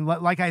 I mean,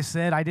 like I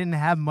said, I didn't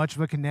have much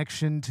of a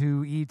connection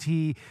to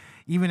E.T.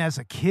 even as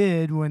a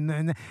kid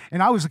and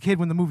I was a kid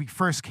when the movie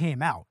first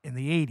came out in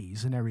the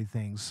 80s and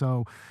everything.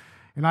 So...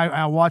 And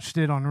I watched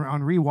it on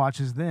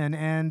rewatches then,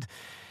 and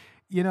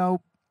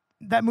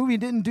that movie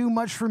didn't do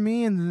much for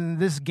me, and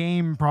this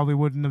game probably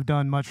wouldn't have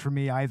done much for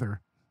me either.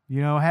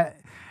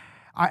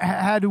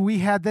 Had we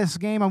had this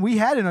game, and we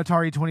had an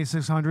Atari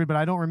 2600, but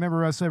I don't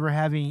remember us ever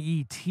having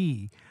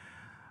E.T.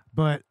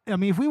 But I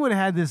mean, if we would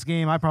have had this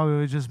game, I probably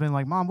would have just been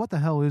like, "Mom, what the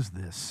hell is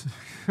this?"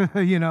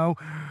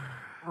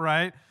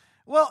 Right.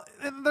 Well,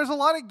 there's a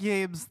lot of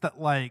games that,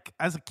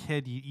 as a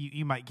kid,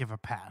 you might give a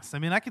pass. I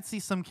mean, I could see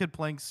some kid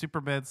playing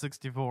Superman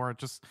 64,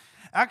 just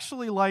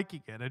actually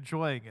liking it,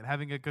 enjoying it,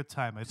 having a good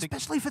time. I think,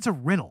 especially if it's a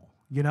rental,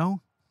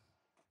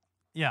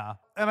 Yeah,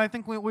 and I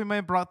think we may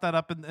have brought that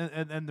up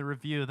in the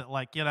review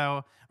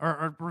that,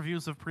 or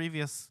reviews of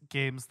previous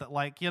games that,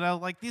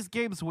 these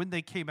games, when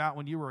they came out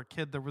when you were a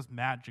kid, there was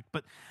magic.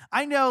 But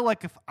I know,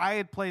 if I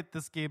had played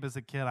this game as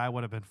a kid, I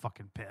would have been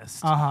fucking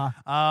pissed.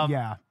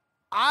 Yeah.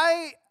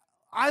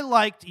 I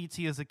liked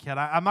E.T. as a kid.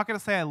 I'm not going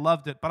to say I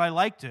loved it, but I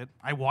liked it.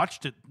 I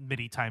watched it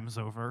many times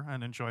over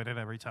and enjoyed it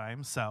every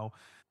time. So,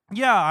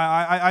 yeah,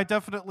 I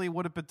definitely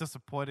would have been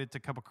disappointed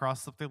to come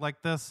across something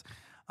like this.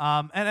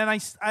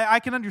 I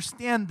can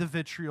understand the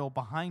vitriol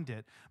behind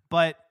it,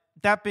 but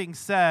that being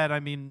said, I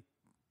mean,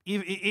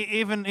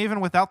 even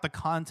without the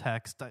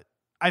context,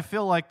 I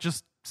feel like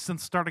just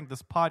since starting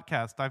this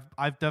podcast,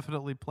 I've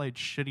definitely played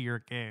shittier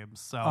games.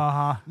 So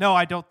no,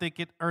 I don't think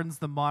it earns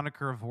the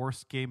moniker of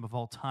worst game of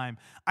all time.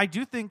 I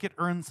do think it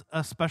earns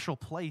a special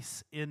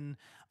place in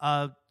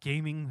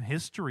gaming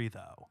history,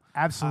 though.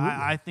 Absolutely,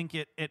 I think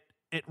it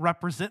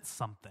represents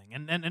something,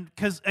 and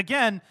because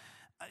again,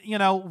 you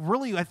know,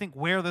 really, I think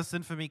where this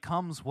infamy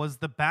comes was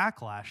the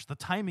backlash, the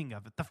timing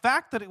of it, the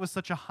fact that it was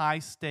such a high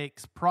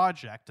stakes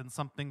project and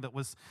something that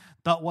was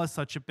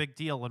such a big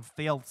deal and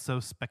failed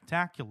so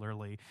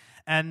spectacularly.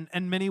 And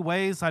in many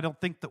ways, I don't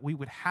think that we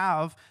would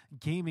have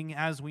gaming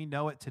as we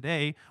know it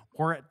today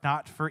were it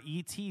not for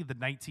E.T., the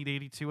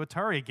 1982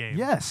 Atari game.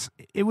 Yes,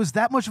 it was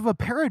that much of a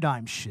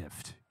paradigm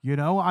shift. You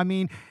know, I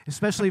mean,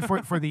 especially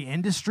for the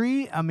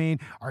industry, I mean,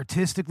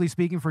 artistically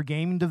speaking, for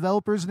gaming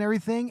developers and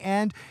everything,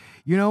 and,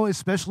 you know,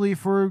 especially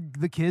for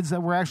the kids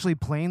that were actually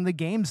playing the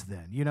games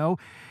then, you know.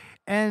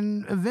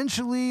 And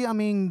eventually, I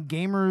mean,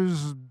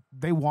 gamers,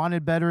 they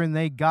wanted better and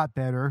they got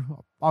better,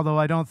 although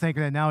I don't think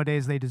that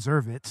nowadays they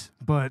deserve it.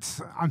 But,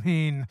 I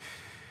mean,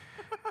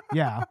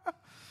 yeah.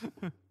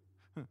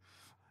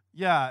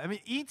 Yeah, I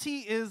mean, E.T.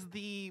 is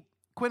the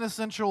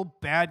quintessential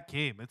bad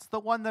game. It's the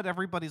one that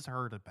everybody's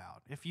heard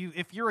about. If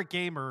you're a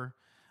gamer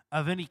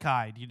of any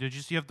kind, you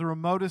have the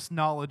remotest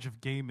knowledge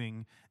of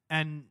gaming,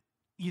 and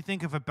you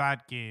think of a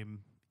bad game,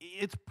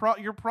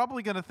 you're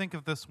probably going to think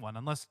of this one,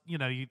 unless you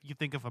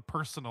think of a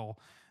personal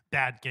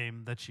bad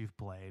game that you've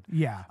played.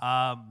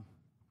 Yeah.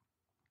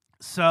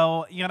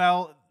 So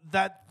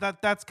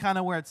that's kind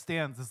of where it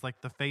stands, is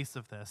like the face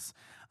of this.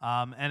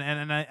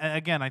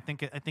 Again, I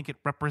think it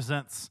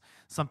represents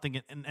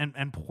something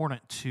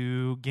important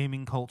to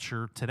gaming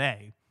culture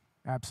today.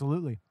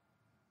 Absolutely.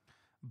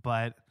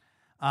 But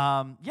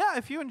yeah,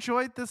 if you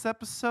enjoyed this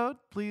episode,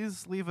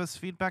 please leave us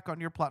feedback on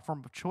your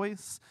platform of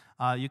choice.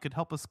 You could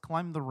help us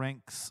climb the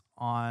ranks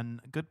on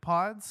Good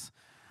Pods.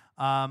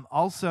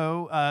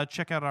 Also,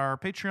 check out our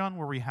Patreon,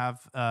 where we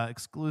have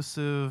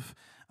exclusive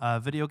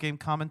video game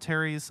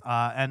commentaries,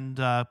 and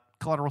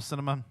Collateral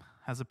Cinema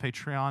has a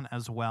Patreon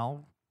as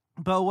well.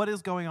 Bo, what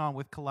is going on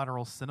with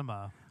Collateral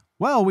Cinema?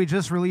 Well, we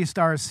just released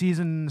our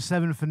Season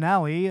 7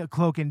 finale,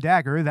 Cloak and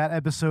Dagger. That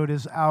episode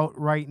is out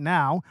right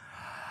now.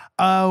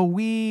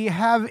 We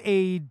have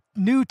a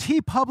new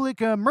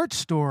TeePublic merch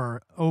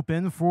store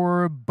open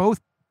for both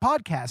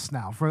podcasts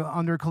now, for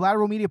under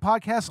Collateral Media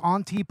Podcasts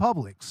on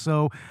TeePublic.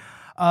 So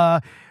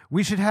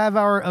we should have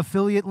our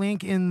affiliate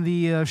link in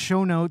the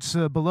show notes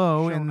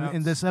below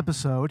in this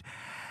episode.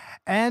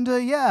 And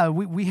yeah,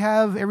 we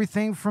have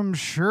everything from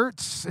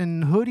shirts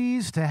and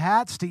hoodies to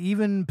hats to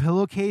even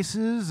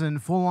pillowcases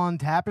and full-on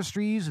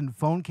tapestries and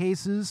phone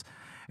cases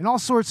and all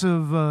sorts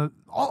of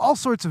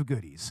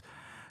goodies.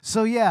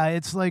 So yeah,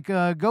 it's like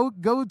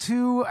go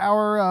to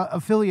our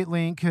affiliate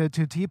link to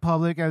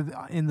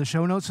TeePublic in the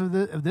show notes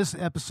of this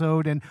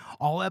episode and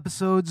all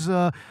episodes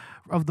of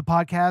the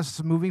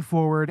podcast moving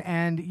forward.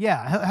 And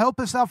yeah, help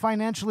us out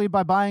financially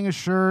by buying a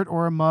shirt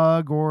or a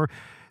mug or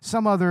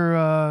some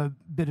other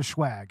bit of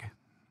swag.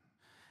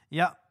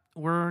 Yeah,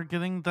 we're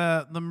getting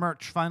the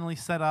merch finally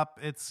set up.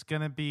 It's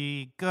going to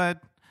be good.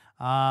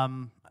 Yeah.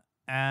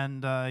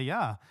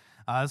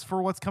 As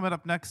for what's coming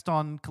up next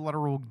on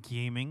Collateral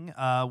Gaming,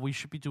 we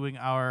should be doing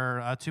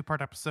our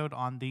two-part episode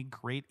on the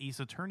Great Ace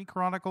Attorney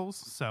Chronicles.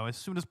 So as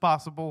soon as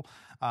possible,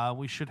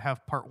 we should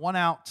have part 1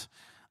 out.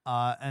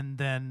 And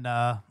then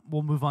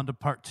we'll move on to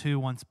part 2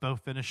 once Bo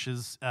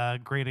finishes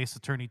Great Ace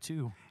Attorney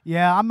 2.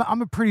 Yeah,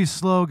 I'm a pretty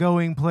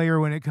slow-going player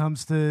when it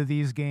comes to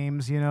these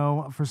games, you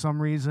know, for some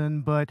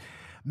reason. But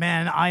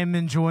man, I am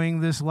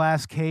enjoying this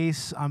last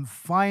case. I'm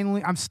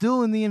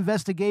still in the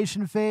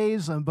investigation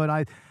phase, but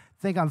I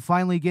think I'm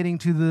finally getting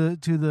to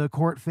the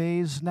court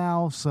phase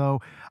now. So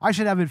I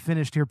should have it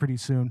finished here pretty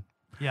soon.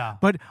 Yeah.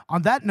 But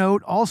on that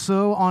note,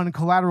 also on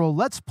Collateral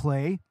Let's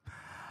Play,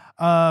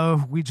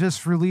 we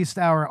just released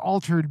our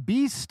Altered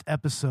Beast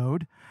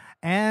episode,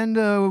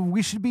 and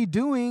we should be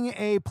doing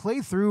a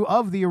playthrough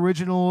of the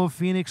original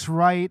Phoenix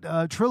Wright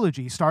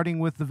trilogy, starting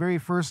with the very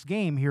first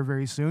game here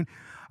very soon.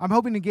 I'm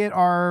hoping to get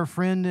our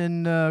friend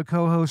and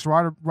co-host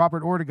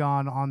Robert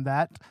Ortegon on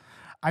that.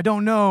 I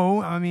don't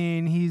know. I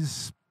mean, he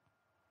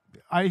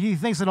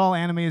thinks that all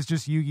anime is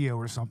just Yu-Gi-Oh!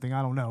 Or something.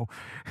 I don't know.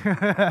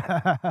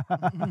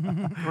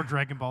 Or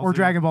Dragon Ball Z. Or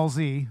Dragon Ball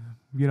Z,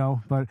 you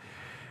know,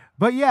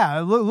 But yeah,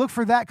 look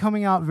for that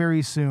coming out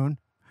very soon.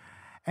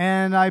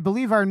 And I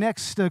believe our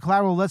next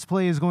Collateral Let's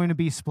Play is going to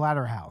be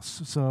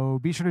Splatterhouse. So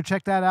be sure to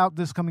check that out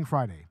this coming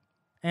Friday.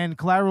 And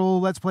Collateral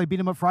Let's Play Beat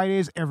 'em Up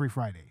Fridays every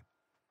Friday.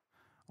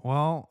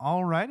 Well,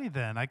 alrighty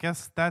then. I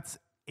guess that's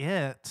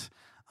it.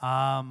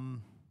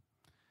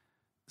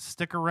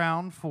 Stick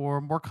around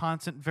for more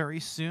content very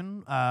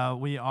soon.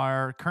 We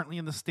are currently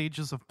in the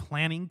stages of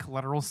planning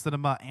Collateral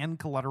Cinema and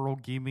Collateral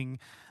Gaming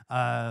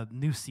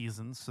new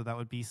seasons. So that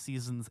would be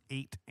seasons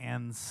 8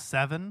 and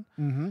 7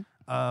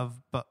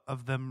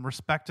 of them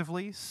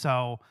respectively.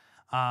 So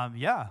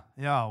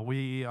Yeah.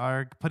 We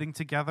are putting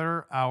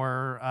together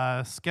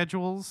our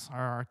schedules,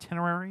 our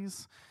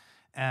itineraries,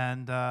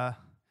 and I've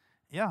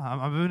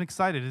been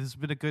excited. It's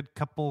been a good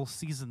couple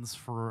seasons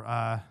or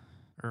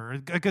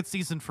a good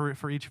season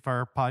for each of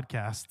our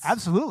podcasts.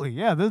 Absolutely,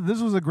 yeah.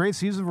 This was a great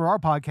season for our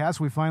podcast.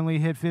 We finally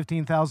hit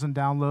 15,000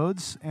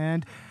 downloads,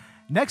 and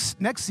next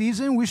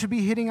season we should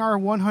be hitting our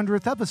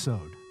 100th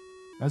episode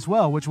as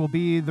well, which will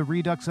be the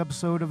Redux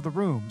episode of The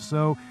Room.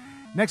 So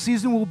next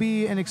season will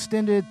be an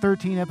extended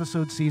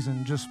 13-episode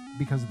season just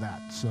because of that.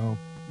 So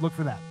look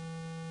for that.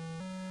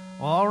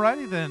 Well,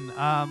 alrighty then.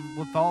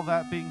 With all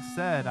that being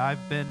said,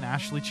 I've been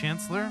Ashley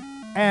Chancellor.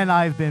 And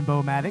I've been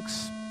Bo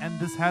Maddox. And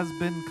this has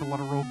been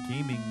Collateral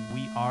Gaming.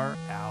 We are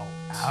out.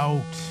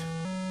 Out.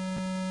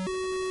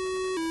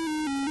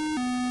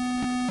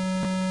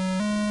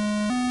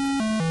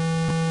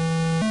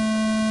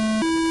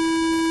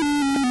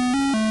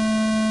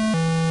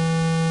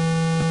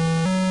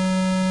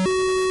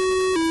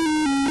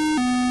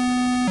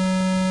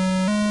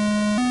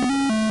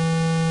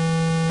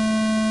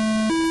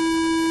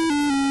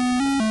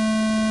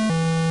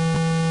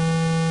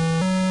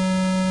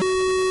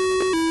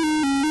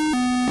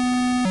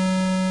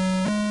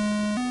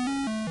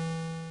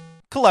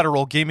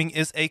 Collateral Gaming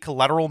is a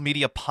Collateral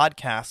Media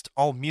podcast.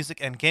 All music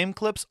and game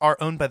clips are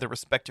owned by their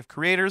respective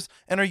creators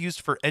and are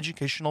used for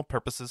educational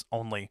purposes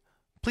only.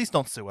 Please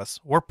don't sue us.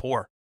 We're poor.